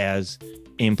as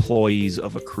employees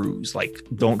of a cruise. Like,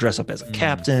 don't dress up as a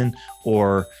captain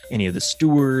or any of the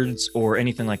stewards or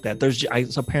anything like that.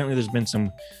 Apparently there's been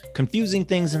some confusing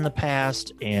things in the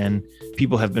past, and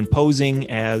people have been posing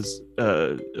as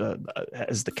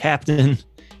the captain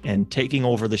and taking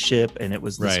over the ship, and it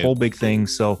was this whole big thing.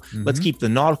 So let's keep the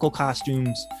nautical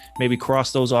costumes, maybe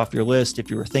cross those off your list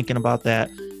if you were thinking about that.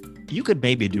 You could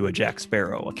maybe do a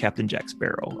Captain Jack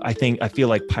Sparrow. I feel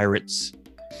like pirates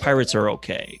are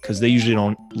okay because they usually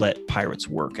don't let pirates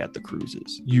work at the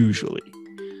cruises usually.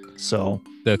 So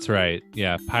that's right.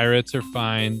 Yeah, pirates are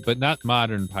fine, but not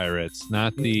modern pirates,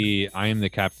 not the I am the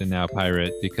captain now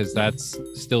pirate, because that's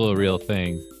still a real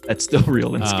thing. That's still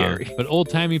real and scary. But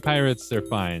old-timey pirates, they're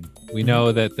fine. We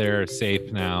know that they're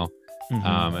safe now,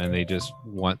 and they just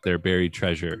want their buried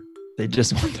treasure. They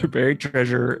just want their buried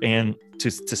treasure and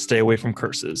to stay away from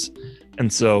curses.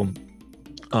 And so,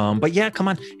 but yeah, come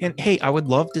on. And hey,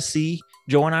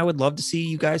 Joe and I would love to see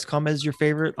you guys come as your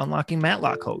favorite Unlocking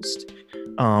Matlock host.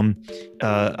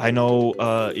 I know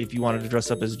if you wanted to dress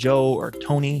up as Joe or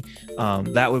Tony,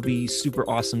 that would be super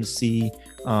awesome to see.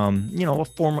 A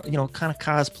form, kind of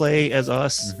cosplay as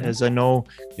us, as I know,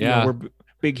 we're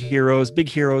big heroes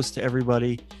to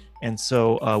everybody. And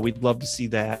so we'd love to see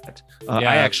that.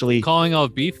 I actually calling all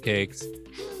beefcakes.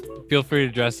 Feel free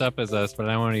to dress up as us, but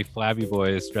I don't want any flabby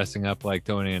boys dressing up like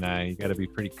Tony and I. You got to be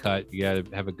pretty cut. You got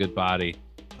to have a good body.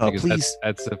 Because please.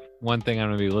 That's the one thing I'm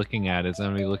going to be looking at is I'm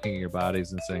going to be looking at your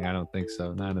bodies and saying, I don't think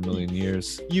so. Not in a million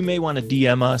years. You may want to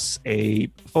DM us a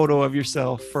photo of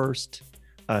yourself first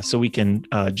so we can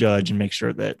judge and make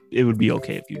sure that it would be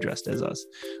okay if you dressed as us.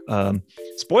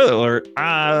 Spoiler alert,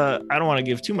 I don't want to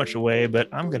give too much away, but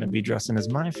I'm going to be dressing as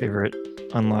my favorite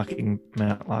Unlocking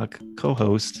Matlock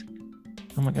co-host.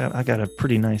 Oh my God, I got a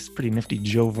pretty nifty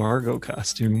Joe Vargo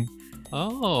costume.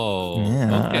 Oh,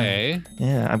 Yeah. okay.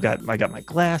 Yeah, I got my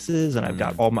glasses, and I've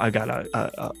got I got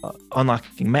a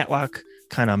unlocking Matlock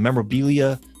kind of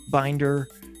memorabilia binder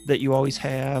that you always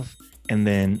have, and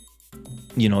then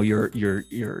your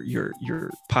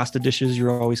pasta dishes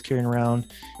you're always carrying around.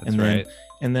 That's right.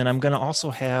 And then I'm gonna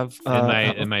also have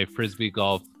in my frisbee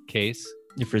golf case.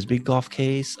 Your frisbee golf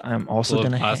case. I'm also Full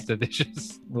of gonna pasta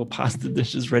dishes. little pasta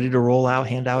dishes ready to roll out,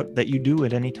 hand out that you do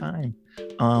at any time.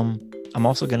 I'm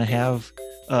also gonna have,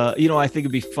 I think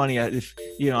it'd be funny if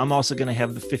I'm also gonna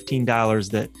have the $15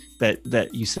 that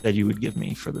you said you would give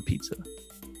me for the pizza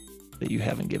that you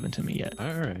haven't given to me yet.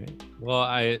 All right.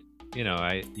 Well,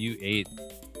 you ate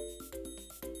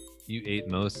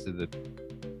most of the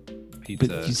pizza.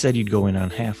 But you said you'd go in on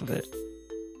half of it.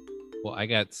 Well, I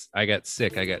got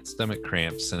sick. I got stomach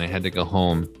cramps, and I had to go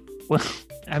home. Well,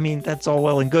 I mean, that's all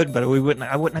well and good, but I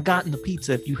wouldn't have gotten the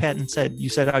pizza if you hadn't said. You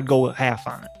said I'd go half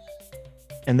on it,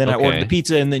 and then I ordered the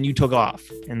pizza, and then you took off,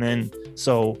 and then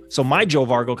so my Joe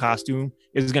Vargo costume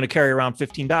is going to carry around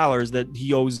 $15 that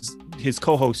he owes his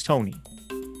co-host Tony.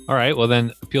 All right. Well,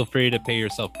 then feel free to pay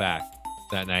yourself back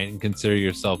that night and consider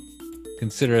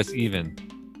us even.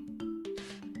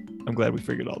 I'm glad we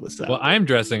figured all this out. Well, I'm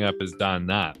dressing up as Don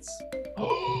Knotts.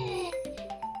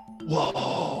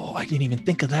 Whoa, I didn't even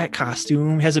think of that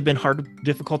costume. Has it been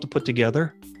difficult to put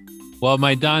together? Well,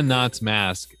 my Don Knotts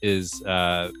mask is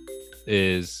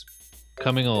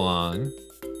coming along.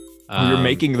 You're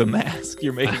making the mask.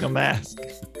 You're making a mask.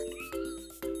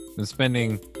 I'm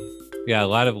spending a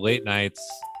lot of late nights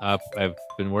up. I've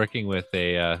been working with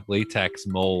a latex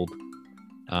mold.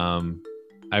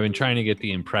 I've been trying to get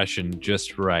the impression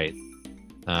just right.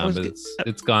 But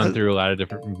it's gone through a lot of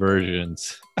different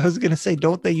versions. I was going to say,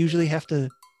 don't they usually have to,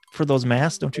 for those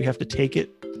masks, don't you have to take it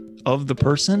of the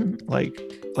person, like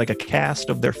a cast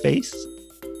of their face?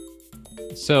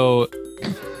 So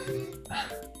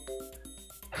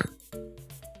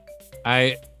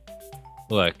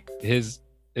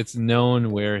it's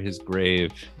known where his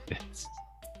grave is.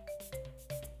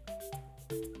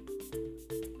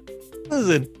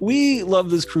 Listen, we love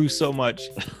this crew so much.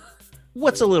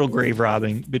 What's a little grave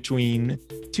robbing between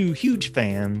two huge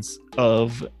fans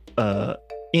of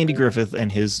Andy Griffith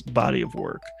and his body of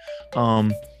work?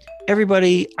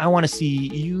 Everybody, I want to see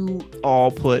you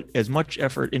all put as much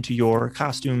effort into your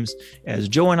costumes as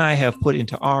Joe and I have put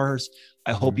into ours.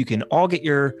 I hope you can all get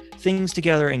your things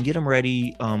together and get them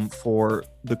ready for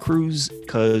the cruise,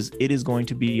 because it is going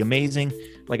to be amazing.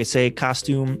 Like I say,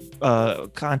 costume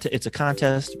contest. It's a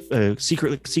contest,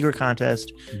 secret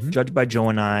contest, judged by Joe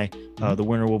and I. The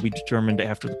winner will be determined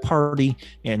after the party,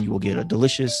 and you will get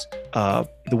the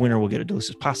winner will get a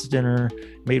delicious pasta dinner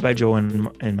made by Joe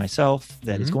and myself.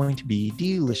 That is going to be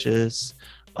delicious.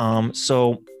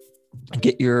 So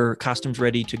get your costumes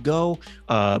ready to go.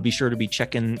 Be sure to be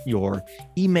checking your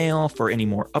email for any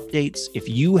more updates. If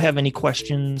you have any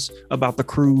questions about the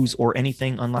cruise or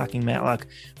anything Unlocking Matlock,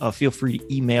 feel free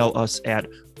to email us at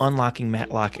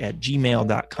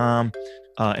unlockingmatlock@gmail.com,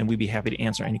 and we'd be happy to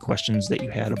answer any questions that you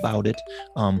had about it.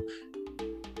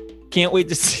 Can't wait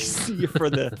to see you for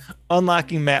the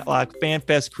Unlocking Matlock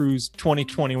FanFest Cruise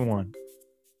 2021.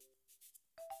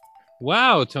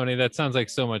 Wow, Tony, that sounds like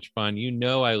so much fun.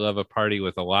 I love a party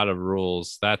with a lot of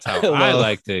rules. That's how I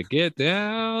like to get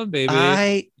down,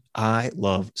 baby. I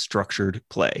love structured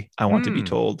play. I want to be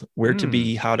told where to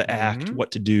be, how to act,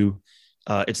 what to do.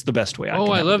 It's the best way. I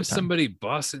love somebody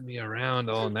bossing me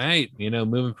around all night,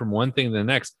 moving from one thing to the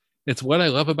next. It's what I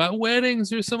love about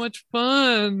weddings. They're so much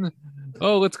fun.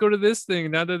 Oh, let's go to this thing.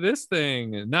 Now to this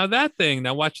thing. Now that thing.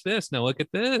 Now watch this. Now look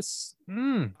at this.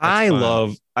 I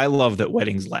love that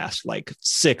weddings last like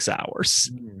 6 hours,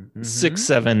 6,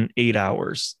 7, 8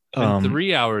 hours. And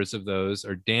 3 hours of those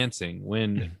are dancing.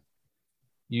 When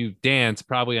you dance,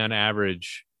 probably on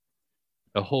average,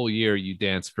 a whole year, you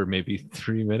dance for maybe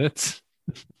 3 minutes.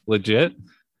 Legit.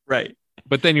 Right.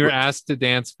 But then you're asked to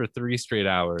dance for 3 straight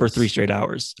hours.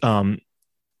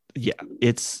 Yeah,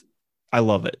 I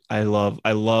love it. I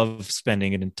love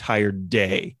spending an entire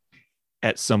day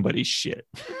at somebody's shit.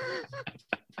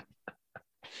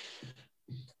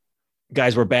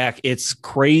 Guys, we're back. It's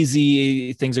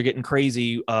crazy. Things are getting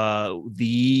crazy.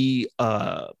 The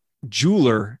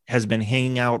jeweler has been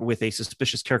hanging out with a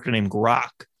suspicious character named Grok.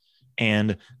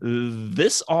 And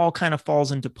this all kind of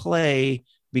falls into play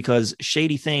because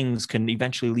shady things can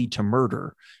eventually lead to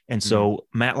murder. And so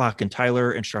Matlock and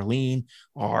Tyler and Charlene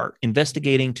are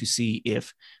investigating to see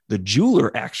if the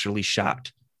jeweler actually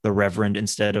shot the Reverend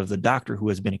instead of the doctor who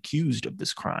has been accused of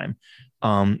this crime.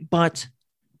 But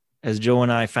as Joe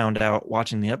and I found out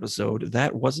watching the episode,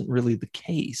 that wasn't really the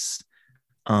case.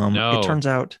 No. It turns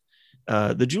out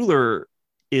The jeweler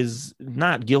is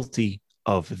not guilty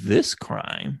of this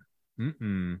crime.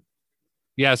 Mm-mm.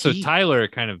 Yeah, so Tyler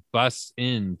kind of busts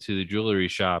into the jewelry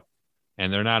shop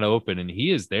and they're not open. And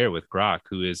he is there with Grok,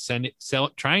 who is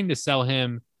trying to sell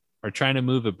him or trying to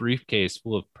move a briefcase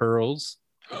full of pearls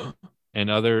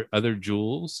and other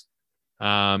jewels.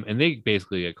 And they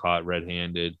basically get caught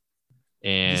red-handed.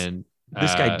 And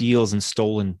this guy deals in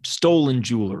stolen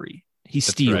jewelry. He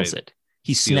steals it.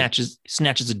 He snatches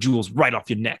the jewels right off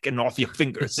your neck and off your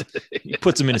fingers. He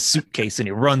puts them in a suitcase and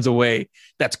he runs away.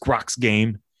 That's Grok's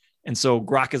game. And so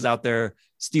Grok is out there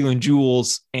stealing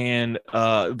jewels, and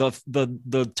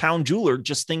the town jeweler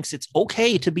just thinks it's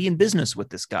okay to be in business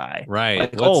with this guy. Right.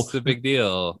 Like, what's the big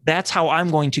deal? That's how I'm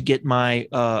going to get my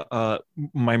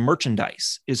my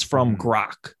merchandise is from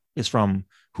Grok, is from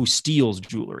who steals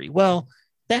jewelry. Well,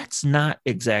 that's not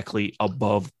exactly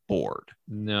above board.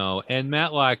 No. And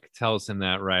Matlock tells him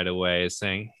that right away,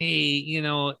 saying, hey,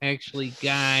 actually,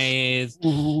 guys,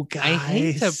 I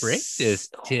hate to break this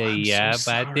to you,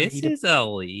 but this is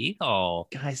illegal.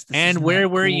 Guys, and where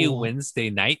were you Wednesday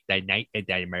night, the night of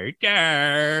the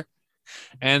murder?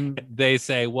 And they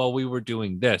say, well, we were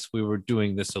doing this. We were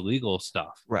doing this illegal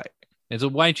stuff. Right. And so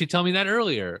why didn't you tell me that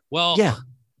earlier? Well, yeah.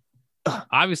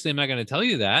 Obviously, I'm not going to tell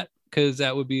you that because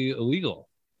that would be illegal.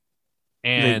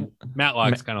 And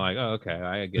Matlock's kind of like, oh, okay,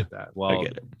 I get that. Well, I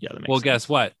get it. Yeah. That makes well, sense. Guess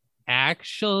what?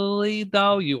 Actually,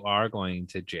 though, you are going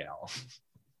to jail.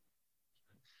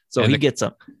 So he gets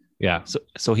him. Yeah.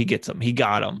 So he gets him. He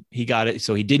got him. He got it.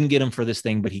 So he didn't get him for this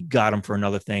thing, but he got him for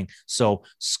another thing. So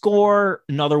score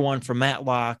another one for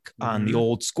Matlock on the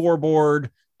old scoreboard.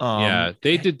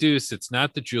 They deduce it's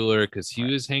not the jeweler because he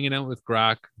was hanging out with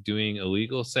Grok doing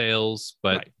illegal sales,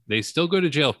 but they still go to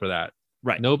jail for that.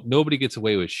 Right. Nobody gets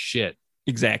away with shit.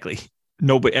 Exactly.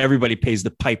 Nobody. Everybody pays the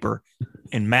piper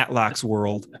in Matlock's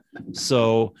world.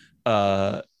 So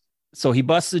he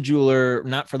busts the jeweler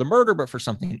not for the murder, but for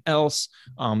something else.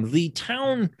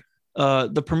 The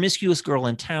promiscuous girl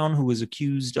in town who was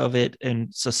accused of it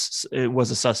and it was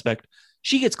a suspect.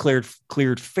 She gets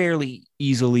cleared fairly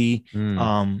easily.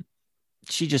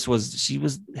 She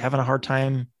was having a hard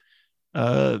time.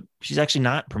 She's actually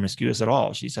not promiscuous at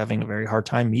all. She's having a very hard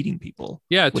time meeting people.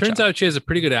 Yeah, it turns out she has a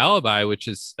pretty good alibi, which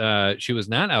is she was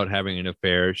not out having an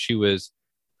affair. She was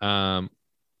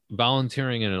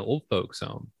volunteering in an old folks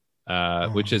home,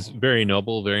 which is very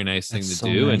noble, very nice thing to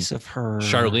do. Nice and of her.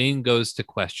 Charlene goes to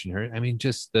question her. I mean,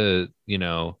 just how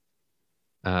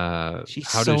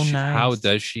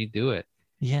does she do it?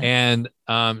 Yeah. And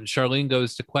Charlene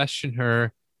goes to question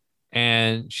her.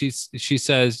 And she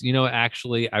says,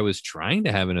 actually, I was trying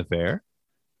to have an affair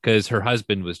because her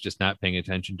husband was just not paying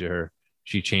attention to her.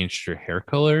 She changed her hair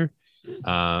color.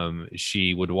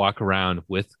 She would walk around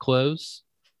with clothes,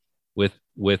 with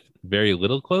very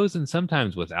little clothes, and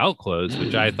sometimes without clothes,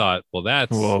 which I thought, well,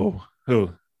 that's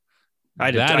I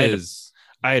had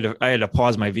to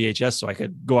pause my VHS so I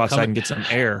could go outside and get some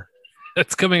air.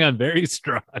 That's coming on very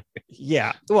strong.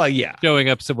 Yeah. Well, yeah. Showing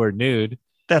up somewhere nude.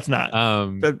 That's not.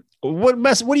 What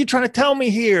are you trying to tell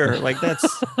me here? Like that's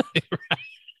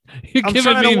you're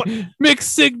giving me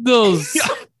mixed signals,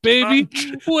 baby.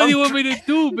 What do you want me to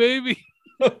do, baby?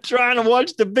 I'm trying to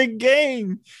watch the big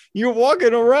game. You're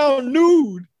walking around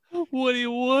nude. What do you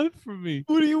want from me?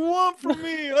 What do you want from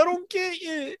me? I don't get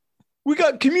it. We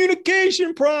got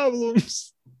communication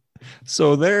problems.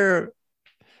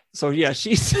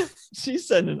 She's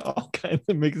sending all kinds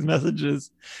of mixed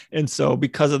messages. And so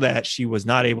because of that, she was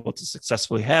not able to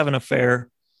successfully have an affair,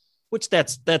 which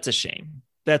that's a shame.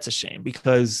 That's a shame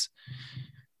because,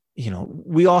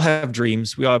 we all have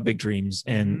dreams. We all have big dreams.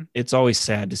 And it's always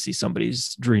sad to see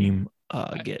somebody's dream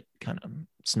get kind of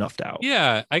snuffed out.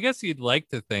 Yeah. I guess you'd like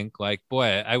to think like,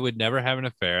 boy, I would never have an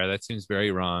affair. That seems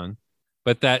very wrong.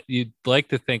 But that you'd like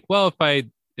to think, well,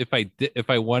 if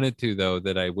I wanted to, though,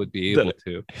 that I would be able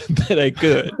to. That I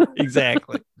could.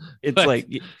 Exactly. It's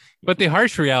but the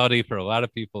harsh reality for a lot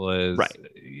of people is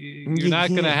you're not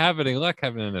going to have any luck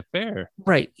having an affair.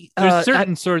 Right. There's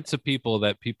certain sorts of people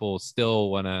that people still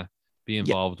want to be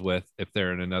involved with if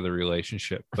they're in another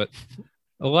relationship. But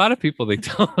a lot of people, they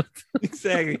don't.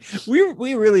 Exactly.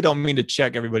 We really don't mean to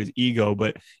check everybody's ego,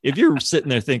 but if you're sitting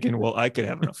there thinking, well, I could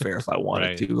have an affair if I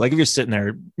wanted to, like if you're sitting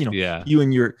there, you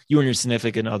and your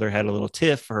significant other had a little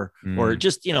tiff or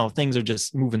just, things are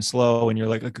just moving slow and you're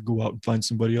like, I could go out and find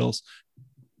somebody else.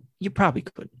 You probably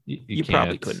couldn't. You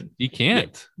probably couldn't. You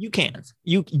can't. Yeah, you can't.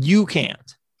 You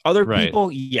can't. Other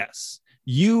people, yes.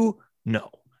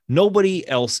 No. Nobody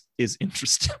else is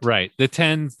interested. Right. The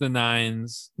 10s, the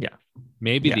 9s. Yeah.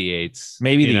 Maybe the 8s.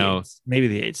 Maybe the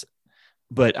 8s.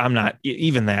 but I'm not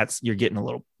even you're getting a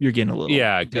little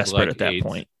Yeah, good desperate luck, at that 8.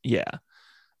 point. Yeah.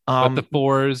 But the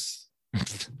 4s,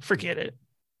 forget it.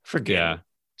 yeah. It.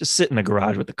 Just sit in the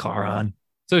garage with the car on.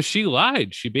 So she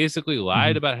lied. She basically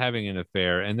lied Mhm. about having an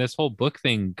affair. And this whole book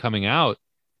thing coming out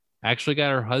actually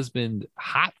got her husband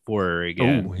hot for her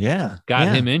again. Oh, yeah.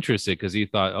 Got him interested because he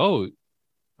thought, oh,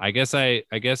 I guess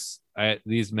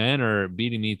these men are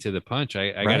beating me to the punch.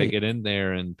 I got to get in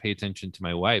there and pay attention to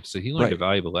my wife. So he learned a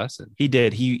valuable lesson. He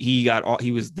did.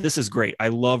 This is great. I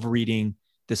love reading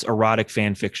this erotic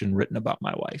fan fiction written about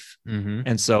my wife. Mm-hmm.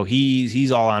 And so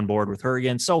he's all on board with her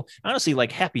again. So honestly,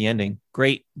 like, happy ending,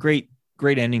 great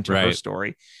ending to her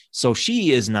story. So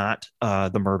she is not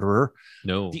the murderer.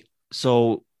 No.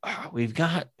 So we've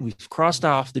crossed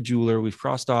off the jeweler. We've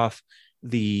crossed off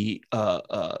the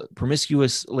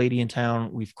promiscuous lady in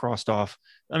town. We've crossed off.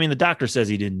 I mean, the doctor says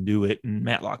he didn't do it, and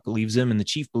Matlock believes him, and the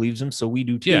chief believes him. So we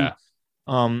do too. Yeah.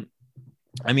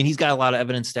 I mean, he's got a lot of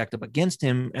evidence stacked up against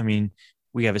him. I mean,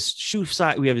 we have his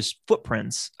we have his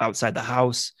footprints outside the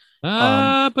house.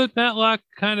 But Matlock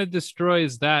kind of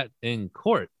destroys that in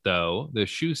court, though, the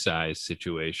shoe size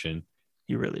situation.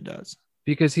 He really does.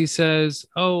 Because he says,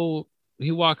 oh,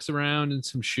 he walks around in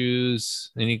some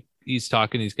shoes, and he's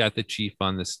talking. He's got the chief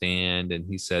on the stand, and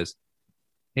he says,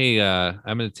 hey,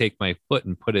 I'm going to take my foot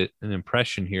and put an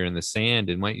impression here in the sand,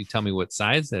 and why don't you tell me what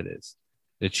size that is?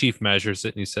 The chief measures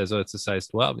it, and he says, oh, it's a size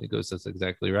 12. And he goes, that's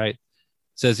exactly right.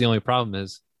 Says the only problem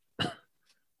is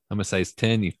I'm a size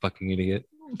 10, you fucking idiot.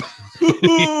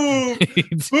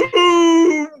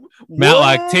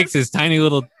 Matlock takes his tiny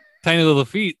little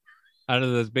feet out of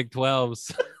those big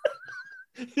 12s.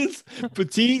 His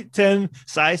petite 10,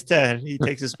 size 10. He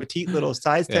takes his petite little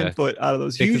size 10 foot out of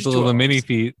those takes huge 12s. Little mini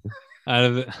feet out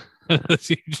of those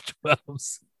huge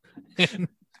 12s. And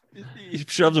he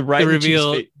shoves them right in the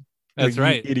reveal. face. That's like,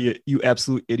 right. You idiot. You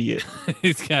absolute idiot.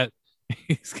 He's got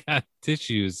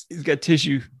tissues. He's got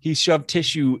tissue. He shoved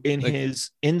tissue in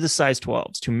the size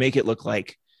 12s to make it look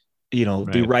like,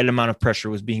 the right amount of pressure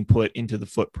was being put into the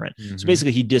footprint. Mm-hmm. So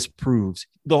basically he disproves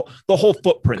the whole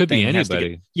footprint. Could be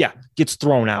anybody. Gets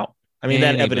thrown out. I mean,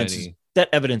 that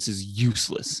evidence is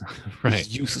useless. Right.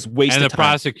 It's useless. Waste and of the time.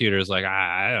 prosecutor's like,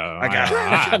 I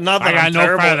got nothing. I got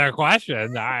no further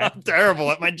questions. I'm terrible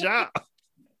at my job.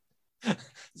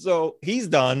 So he's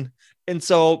done. And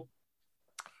so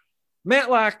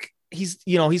Matlock, he's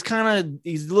a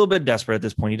little bit desperate at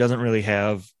this point. He doesn't really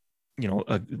have,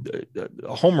 a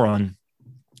home run.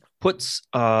 Puts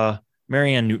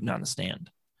Marianne Newton on the stand.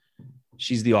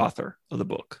 She's the author of the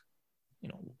book.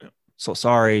 So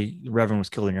sorry, the Reverend was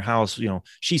killed in your house.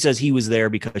 She says he was there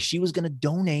because she was going to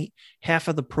donate half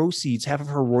of the proceeds, half of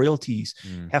her royalties,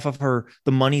 half of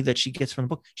the money that she gets from the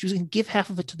book. She was going to give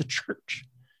half of it to the church.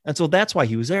 And so that's why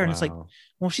he was there. And it's like,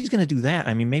 well, if she's going to do that,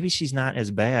 I mean, maybe she's not as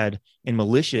bad and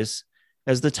malicious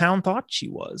as the town thought she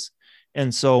was.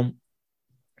 And so,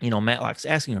 Matlock's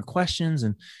asking her questions.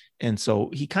 And so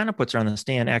he kind of puts her on the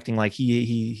stand acting like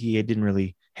he didn't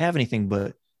really have anything,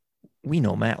 but we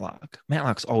know Matlock.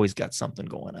 Matlock's always got something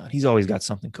going on. He's always got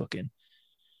something cooking.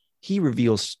 He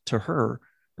reveals to her,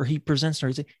 or he presents to her,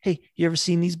 he's like, hey, you ever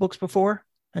seen these books before?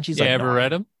 And she's like, ever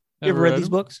read them? You ever read these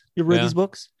books? You ever read these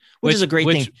books? Which is a great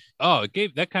thing. Oh,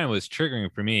 that kind of was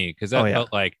triggering for me because that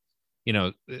felt like,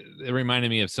 it reminded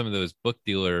me of some of those book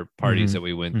dealer parties that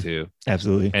we went to.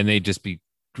 Absolutely. And they'd just be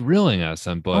grilling us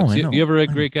on books. You ever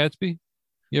read Great Gatsby?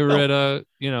 You ever read,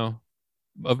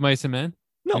 Of Mice and Men?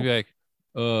 No. You'd be like,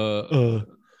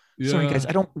 sorry guys,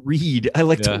 I don't read. I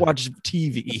like to watch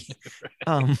TV.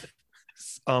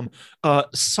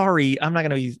 Sorry, I'm not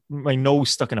gonna be my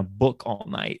nose stuck in a book all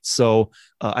night. So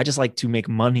I just like to make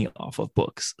money off of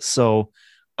books. So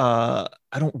I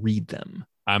don't read them.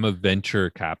 I'm a venture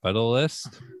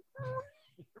capitalist.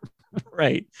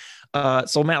 Right.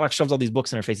 So Matlock shoves all these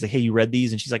books in her face, like, hey, you read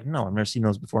these? And she's like, no, I've never seen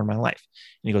those before in my life.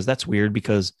 And he goes, that's weird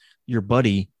because your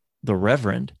buddy, the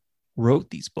Reverend, wrote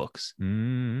these books.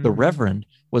 Mm-hmm. The Reverend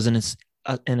was an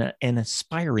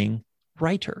aspiring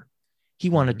writer. He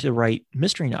wanted to write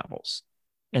mystery novels.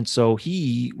 And so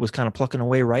he was kind of plucking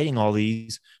away, writing all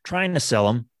these, trying to sell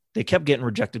them. They kept getting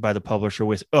rejected by the publisher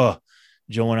with,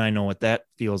 Joe and I know what that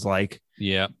feels like.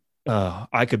 Yeah.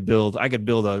 I could build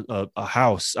a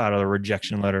house out of the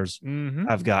rejection letters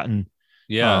I've gotten.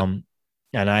 Yeah.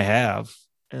 And I have.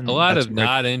 And a lot of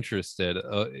not interested,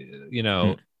 a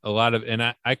lot of,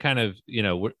 and I kind of,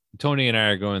 Tony and I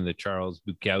are going the Charles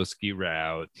Bukowski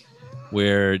route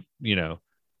where,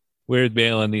 we're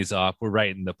mailing these off. We're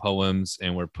writing the poems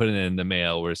and we're putting it in the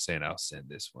mail. We're saying, I'll send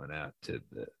this one out to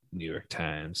the New York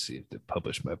Times, see if they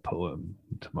publish my poem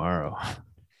tomorrow.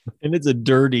 And it's a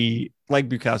dirty, like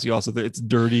Bukowski also, it's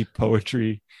dirty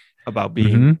poetry about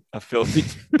being a filthy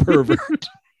pervert.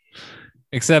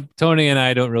 Except Tony and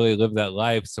I don't really live that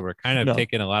life, so we're kind of No.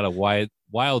 taking a lot of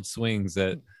wild swings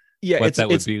at Yeah, what that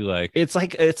would be like. It's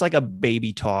like a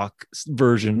baby talk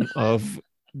version of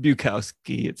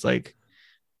Bukowski. It's like,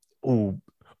 oh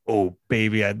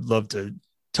baby, I'd love to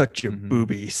touch your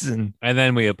boobies, and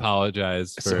then we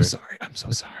apologize for. I'm so sorry. I'm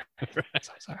so sorry.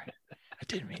 I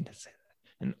didn't mean to say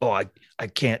that. And I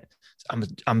can't. I'm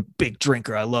a big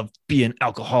drinker. I love being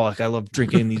alcoholic. I love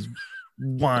drinking these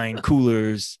wine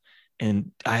coolers,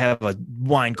 and I have a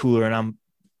wine cooler, and I'm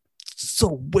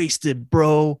so wasted,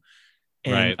 bro.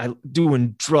 And I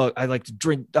doing drug. I like to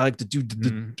drink. I like to do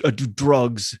do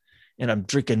drugs, and I'm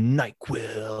drinking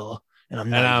NyQuil,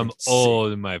 and I'm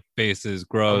old, and my face is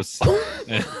gross.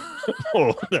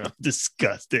 Oh, no,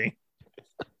 disgusting.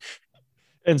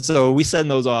 And so we send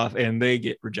those off, and they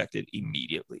get rejected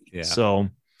immediately. Yeah. So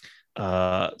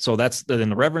that's then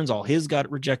the Reverend's all his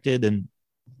got rejected, and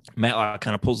Matlock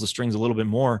kind of pulls the strings a little bit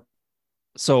more.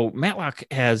 So Matlock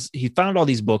he found all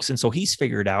these books, and so he's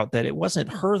figured out that it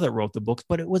wasn't her that wrote the books,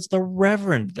 but it was the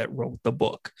Reverend that wrote the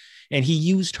book, and he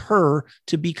used her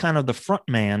to be kind of the front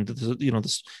man,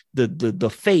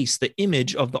 the face, the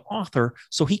image of the author,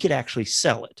 so he could actually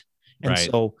sell it. And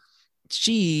so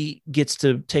she gets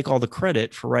to take all the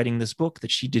credit for writing this book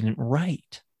that she didn't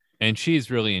write. And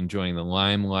she's really enjoying the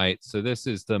limelight. So this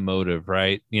is the motive,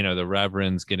 right? The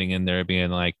Reverend's getting in there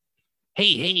being like,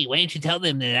 hey, why don't you tell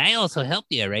them that I also helped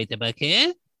you write the book,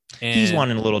 eh? And he's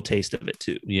wanting a little taste of it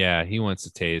too. Yeah, he wants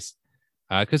a taste.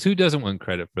 Because who doesn't want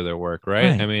credit for their work,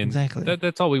 right? I mean, exactly.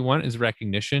 That's all we want is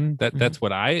recognition. That's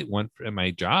what I want for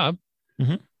my job.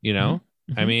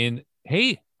 I mean,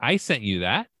 hey, I sent you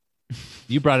that.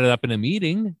 You brought it up in a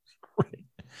meeting.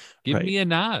 Give me a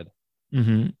nod.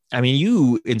 I mean,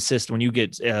 you insist when you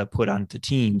get put onto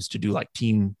teams to do like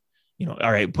team,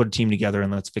 all right, put a team together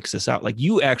and let's fix this out. Like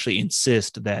you actually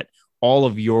insist that all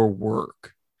of your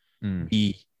work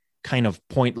be kind of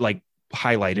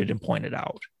highlighted and pointed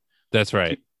out. That's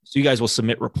right. So you guys will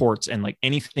submit reports and like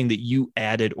anything that you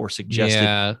added or suggested.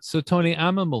 Yeah. So Tony,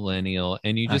 I'm a millennial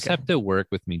and you just have to work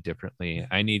with me differently.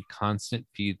 I need constant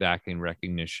feedback and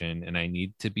recognition, and I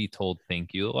need to be told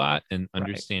thank you a lot and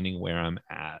understanding where I'm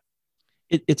at.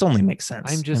 It's only makes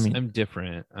sense. I'm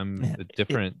different. I'm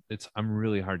different. I'm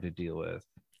really hard to deal with.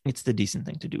 It's the decent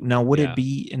thing to do. Now, would it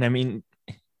be, and I mean,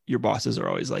 your bosses are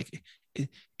always like,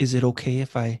 is it okay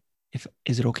if I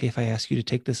ask you to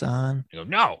take this on? I go,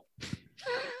 no.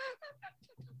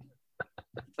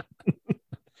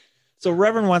 So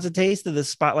Reverend wants a taste of the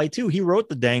spotlight too. He wrote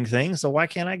the dang thing, so why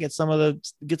can't I get some of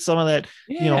that?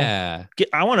 Yeah,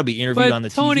 I want to be interviewed on the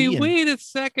Tony, TV. Wait a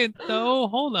second, though.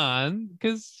 Hold on,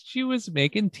 because she was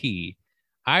making tea.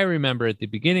 I remember at the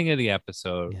beginning of the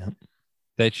episode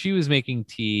that she was making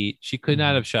tea. She could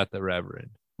not have shot the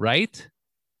Reverend, right?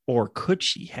 Or could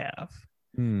she have?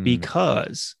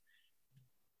 Because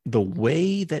the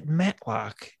way that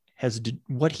Matlock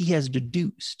what he has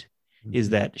deduced is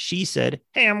that she said,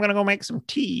 hey, I'm going to go make some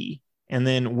tea, and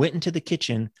then went into the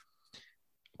kitchen,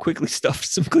 quickly stuffed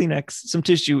some Kleenex, some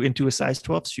tissue into a size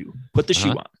 12 shoe, put the shoe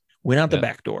on, went out the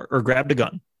back door, or grabbed a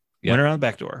gun, went around the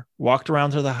back door, walked around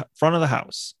to the front of the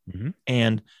house,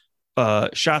 and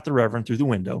shot the Reverend through the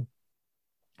window,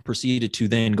 proceeded to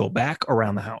then go back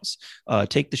around the house,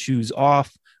 take the shoes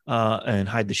off, and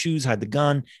hide the shoes, hide the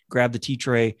gun, grab the tea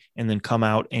tray, and then come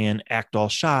out and act all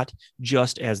shot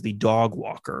just as the dog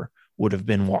walker would have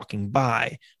been walking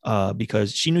by,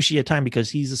 because she knew she had time, because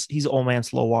he's an old man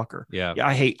slow walker. Yeah,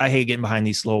 I hate getting behind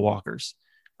these slow walkers.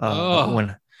 Is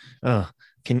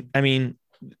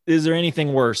there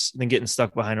anything worse than getting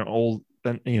stuck behind an old,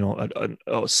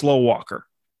 a slow walker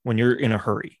when you're in a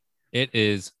hurry? It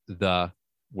is the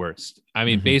worst. I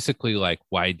mean, basically, like,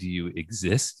 why do you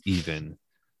exist even?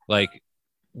 Like,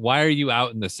 why are you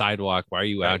out in the sidewalk? Why are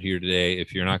you out here today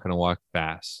if you're not going to walk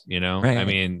fast? I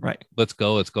mean, let's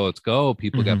go.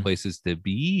 People got places to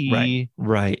be.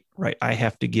 Right. I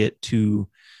have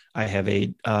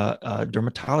a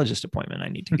dermatologist appointment I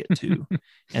need to get to.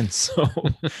 And so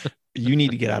you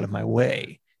need to get out of my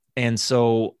way. And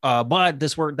so, but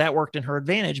that worked in her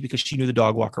advantage, because she knew the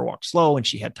dog walker walked slow and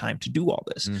she had time to do all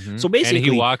this. So basically, and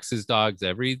he walks his dogs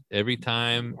every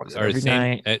time, or every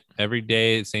night, every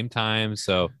day, same time.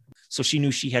 So she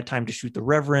knew she had time to shoot the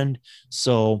Reverend.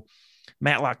 So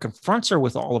Matlock confronts her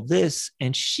with all of this,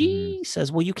 and she says,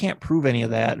 well, you can't prove any of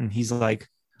that. And he's like,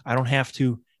 I don't have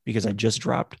to, because I just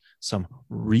dropped some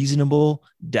reasonable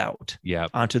doubt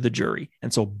onto the jury.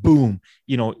 And so boom,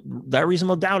 that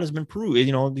reasonable doubt has been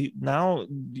proved. Now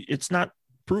it's not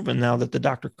proven now that the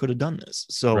doctor could have done this.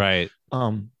 So right.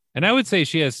 And I would say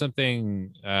she has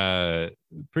something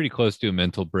pretty close to a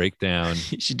mental breakdown.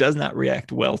 She does not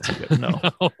react well to it. No.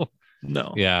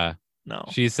 No. Yeah. No.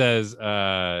 She says,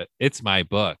 it's my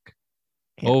book.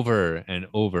 Over and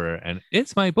over. And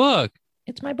it's my book.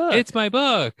 It's my book. It's my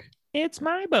book. It's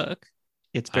my book.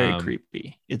 It's very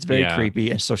creepy. It's very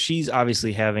creepy. And so she's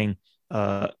obviously having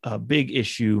a big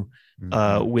issue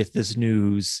with this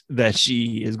news that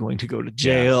she is going to go to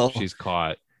jail. Yeah, she's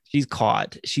caught.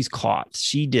 She's caught.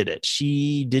 She did it.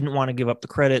 She didn't want to give up the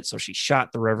credit, so she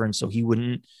shot the Reverend so he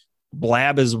wouldn't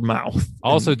blab his mouth.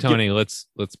 Also, Tony, let's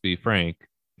be frank.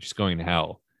 She's going to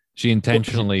hell. She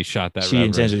intentionally shot that. She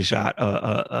intentionally shot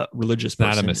a religious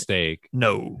person. Not a mistake.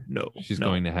 No. She's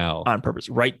going to hell on purpose.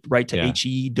 Right to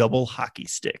HE double hockey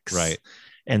sticks. Right.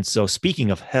 And so,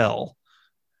 speaking of hell,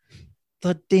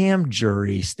 the damn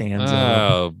jury stands up.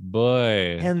 Oh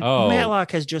boy! And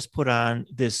Matlock has just put on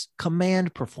this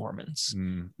command performance.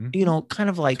 You know, kind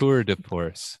of like tour de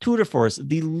force,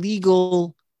 the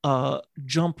legal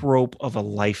jump rope of a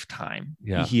lifetime.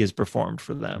 Yeah, he has performed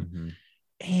for them.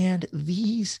 And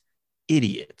these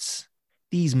idiots,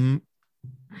 they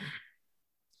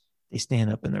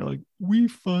stand up and they're like, "We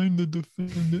find the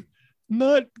defendant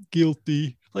not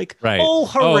guilty." Like, right. Oh,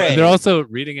 hooray! Oh, and they're also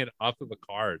reading it off of a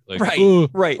card. Like,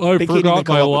 right. I forgot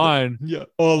my line.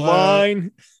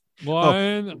 Line.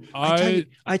 Line.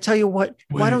 I tell you what.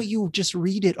 Why don't you just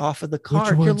read it off of the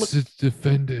card? Which one's the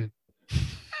defendant?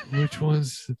 Which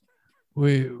one's?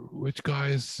 Wait, which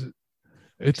guys?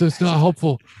 It does not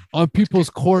helpful on people's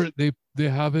court. They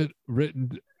have it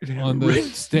written on the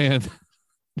stand.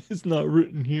 It's not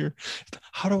written here.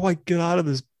 How do I get out of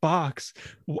this box?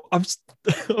 I'm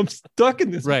stuck in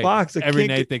this box. Every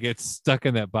night they get stuck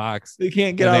in that box. They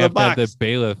can't get out of the box. Have the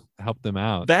bailiff help them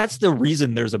out. That's the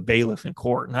reason there's a bailiff in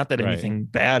court. Not that anything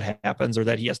bad happens or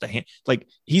that he has to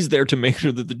he's there to make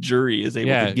sure that the jury is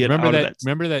able to get out of that.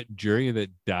 Remember that jury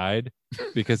that died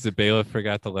because the bailiff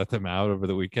forgot to let them out over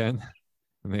the weekend?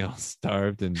 And they all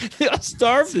starved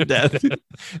to death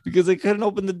because they couldn't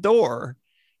open the door.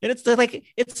 And it's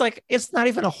not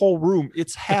even a whole room.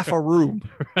 It's half a room.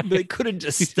 Right. They could have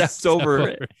just stepped over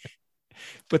it.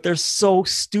 But they're so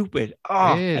stupid. Oh,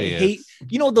 I hate,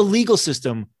 the legal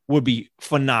system would be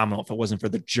phenomenal if it wasn't for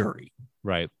the jury.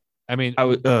 Right. I mean,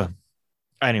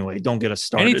 anyway, don't get us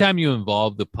started. Anytime you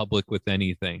involve the public with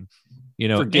anything,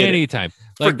 anytime.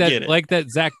 Like that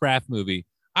Zach Braff movie.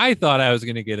 I thought I was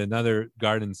going to get another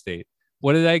Garden State.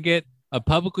 What did I get? A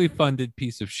publicly funded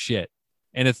piece of shit.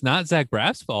 And it's not Zach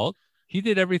Braff's fault. He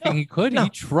did everything he could. No. He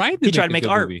tried to make a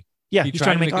movie. Yeah, he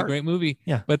tried to make a great movie.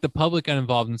 Yeah, but the public got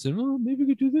involved and said, "Oh, maybe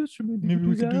we could do this, or maybe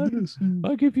we could do this.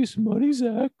 I'll give you some money,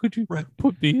 Zach. Could you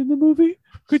put me in the movie?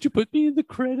 Could you put me in the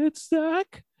credits,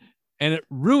 Zach?" And it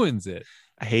ruins it.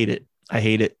 I hate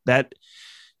it. That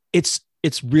it's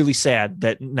really sad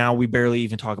that now we barely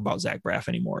even talk about Zach Braff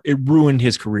anymore. It ruined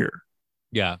his career.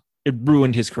 Yeah, it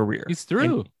ruined his career. He's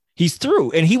through.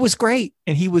 And he was great.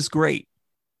 He was great.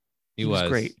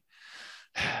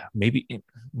 Maybe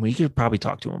we could probably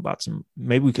talk to him about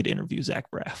maybe we could interview Zach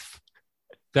Braff.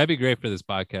 That'd be great for this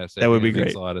podcast. That would be great.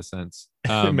 Makes a lot of sense.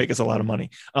 Make us a lot of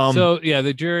money.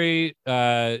 The jury,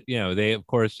 they of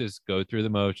course just go through the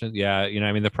motions. Yeah.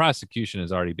 The prosecution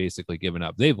has already basically given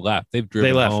up. They've left. They've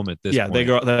driven home at this point.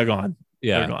 They're gone.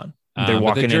 Yeah. They're gone. They're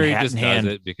walking the jury in hat just in hand,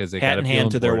 does it because they hat in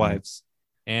hand to their wives.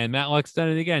 And Matlock's done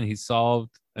it again. He's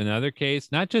solved another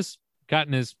case, not just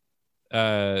gotten his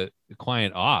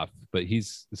client off, but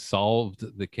he's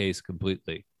solved the case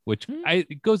completely, which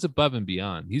it goes above and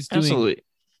beyond. He's doing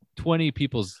 20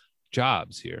 people's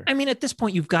jobs here. I mean, at this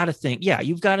point, you've got to think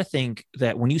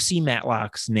that when you see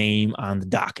Matlock's name on the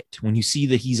docket, when you see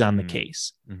that he's on the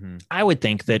case, I would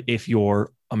think that if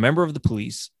you're a member of the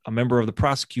police, a member of the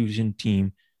prosecution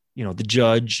team, the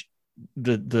judge,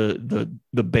 the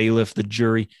bailiff, the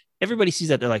jury, everybody sees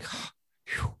that, they're like,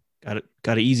 oh,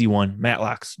 got an easy one.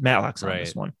 Matlock's on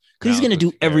this one, because he's going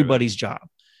to do everybody's job.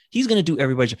 He's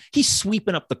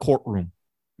sweeping up the courtroom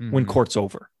when court's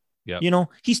over. Yeah,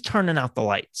 he's turning out the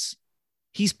lights.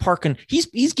 He's parking.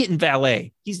 He's getting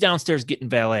valet. He's downstairs getting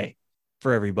valet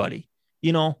for everybody.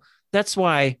 That's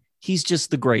why he's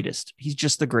just the greatest. He's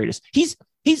just the greatest. He's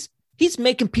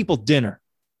making people dinner.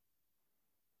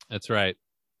 That's right.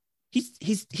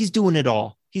 He's doing it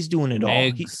all. He's doing it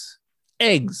all.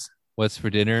 Eggs. What's for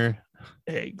dinner?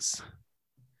 Eggs.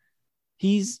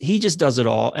 He just does it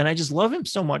all, and I just love him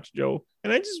so much, Joe.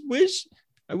 And I just wish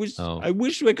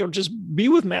I could just be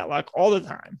with Matlock all the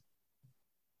time.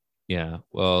 Yeah.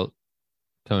 Well,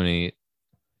 Tony,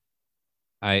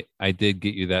 I did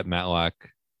get you that Matlock.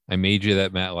 I made you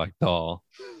that Matlock doll.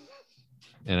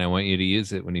 and I want you to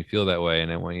use it when you feel that way,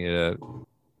 and I want you to.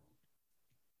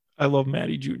 I love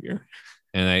Maddie Jr.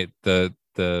 And the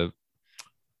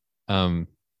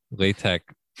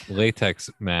latex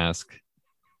mask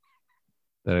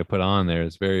that I put on there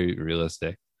is very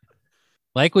realistic.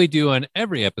 Like we do on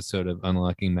every episode of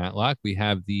Unlocking Matlock, we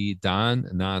have the Don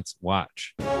Knotts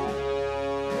Watch.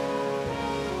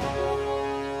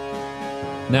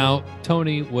 Now,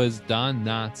 Tony, was Don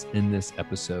Knotts in this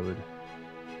episode?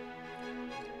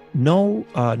 No,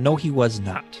 he was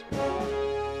not.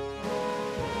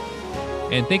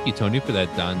 And thank you, Tony, for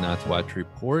that Don Knotts Watch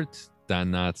report.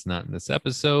 Don Knotts not in this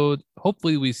episode.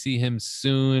 Hopefully we see him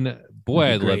soon.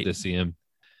 Boy, I'd love to see him.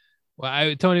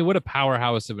 Well, Tony, what a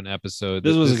powerhouse of an episode.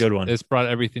 This was a good one. This brought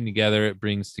everything together. It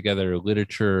brings together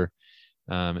literature.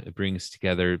 It brings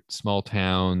together small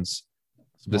towns,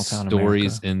 the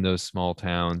stories in those small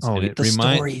towns. Oh, and it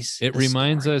stories. It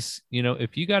reminds us,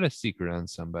 if you got a secret on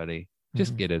somebody,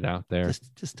 just get it out there.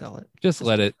 Just tell it. Just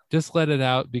let it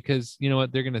out, because you know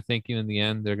what? They're going to thank you in the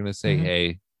end. They're going to say,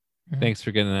 hey, thanks for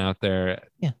getting out there.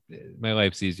 Yeah. My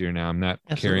life's easier now. I'm not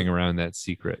carrying around that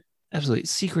secret. Absolutely.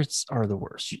 Secrets are the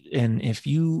worst. And if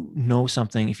you know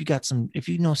something, if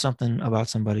you know something about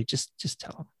somebody, just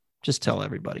tell them. Just tell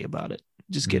everybody about it.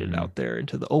 Just get it out there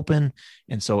into the open.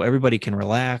 And so everybody can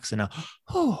relax. And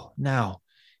now,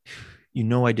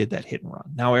 I did that hit and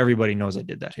run. Now everybody knows I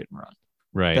did that hit and run.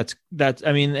 Right.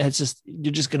 It's just,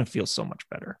 you're just going to feel so much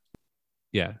better.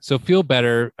 Yeah. So feel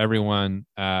better, everyone.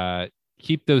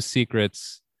 Keep those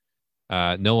secrets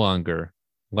no longer.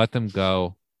 Let them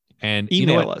go. And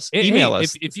email us. Email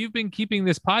us. If you've been keeping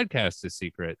this podcast a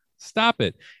secret, stop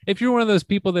it. If you're one of those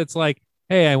people that's like,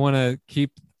 hey, I want to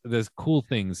keep those cool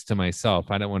things to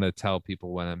myself. I don't want to tell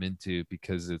people what I'm into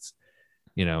because it's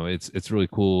really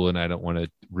cool and I don't want to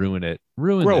ruin it.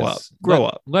 Grow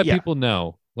up. Let people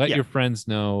know. Let your friends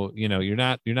know, you're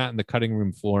not in the cutting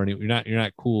room floor and you're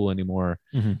not cool anymore.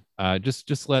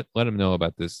 Just let them know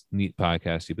about this neat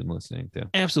podcast you've been listening to.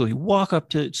 Absolutely. Walk up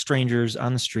to strangers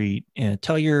on the street and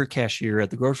tell your cashier at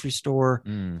the grocery store.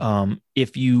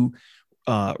 If you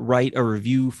write a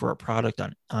review for a product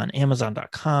on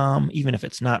Amazon.com, even if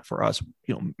it's not for us,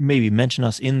 maybe mention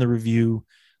us in the review.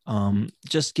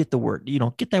 Just get the word,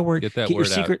 get that word, get your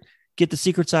secret, get the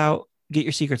secrets out, get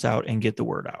your secrets out and get the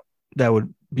word out. That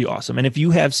would be awesome. And if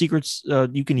you have secrets,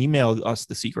 you can email us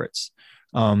the secrets.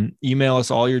 Email us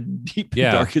all your deep,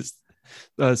 darkest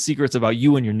secrets about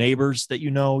you and your neighbors that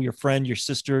your friend,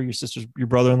 your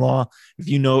brother-in-law.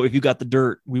 If you got the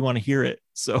dirt, we want to hear it.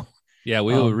 So we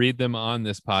will read them on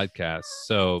this podcast.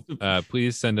 So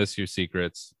please send us your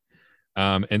secrets.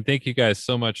 And thank you guys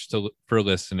so much for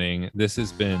listening. This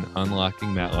has been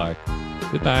Unlocking Matlock.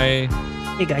 Goodbye.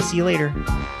 Hey guys, see you later.